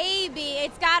 Maybe.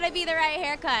 It's got to be the right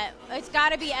haircut. It's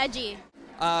got to be edgy.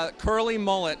 Curly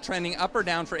mullet, trending up or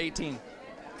down for 18?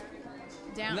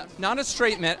 Down. Not a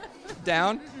straight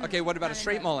down? Okay, what about a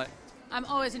straight mullet? I'm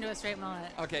always into a straight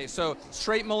mullet. Okay, so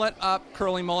straight mullet up,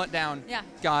 curly mullet down. Yeah.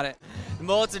 Got it. The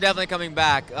mullets are definitely coming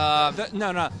back.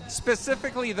 No.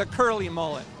 Specifically the curly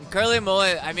mullet. Curly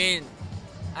mullet, I mean,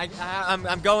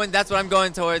 I'm going. That's what I'm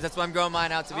going towards. That's what I'm growing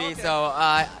mine out to be. Okay. So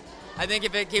I think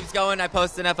if it keeps going, I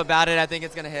post enough about it, I think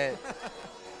it's gonna hit.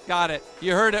 Got it.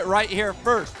 You heard it right here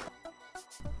first.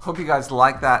 Hope you guys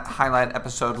like that highlight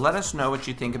episode. Let us know what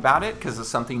you think about it because it's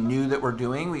something new that we're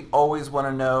doing. We always want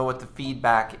to know what the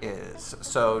feedback is.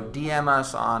 So DM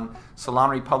us on Salon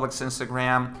Republic's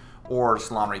Instagram or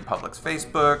Salon Republic's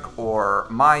Facebook or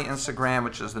my Instagram,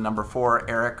 which is the number 4,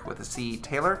 Eric with a C,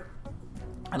 Taylor,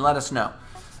 and let us know.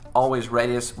 Always rate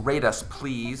us,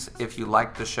 please, if you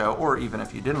liked the show, or even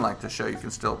if you didn't like the show, you can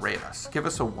still rate us. Give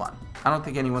us a 1. I don't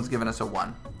think anyone's given us a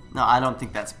 1. No, I don't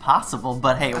think that's possible,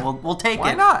 but hey, we'll take it.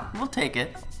 Why not? We'll take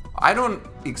it. I don't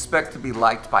expect to be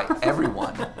liked by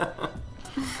everyone.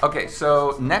 Okay,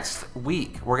 so next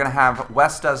week we're going to have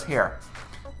Wes Does Hair.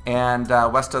 And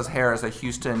Wes Does Hair is a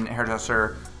Houston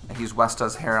hairdresser. He's Wes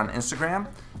Does Hair on Instagram.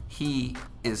 He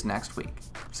is next week.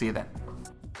 See you then.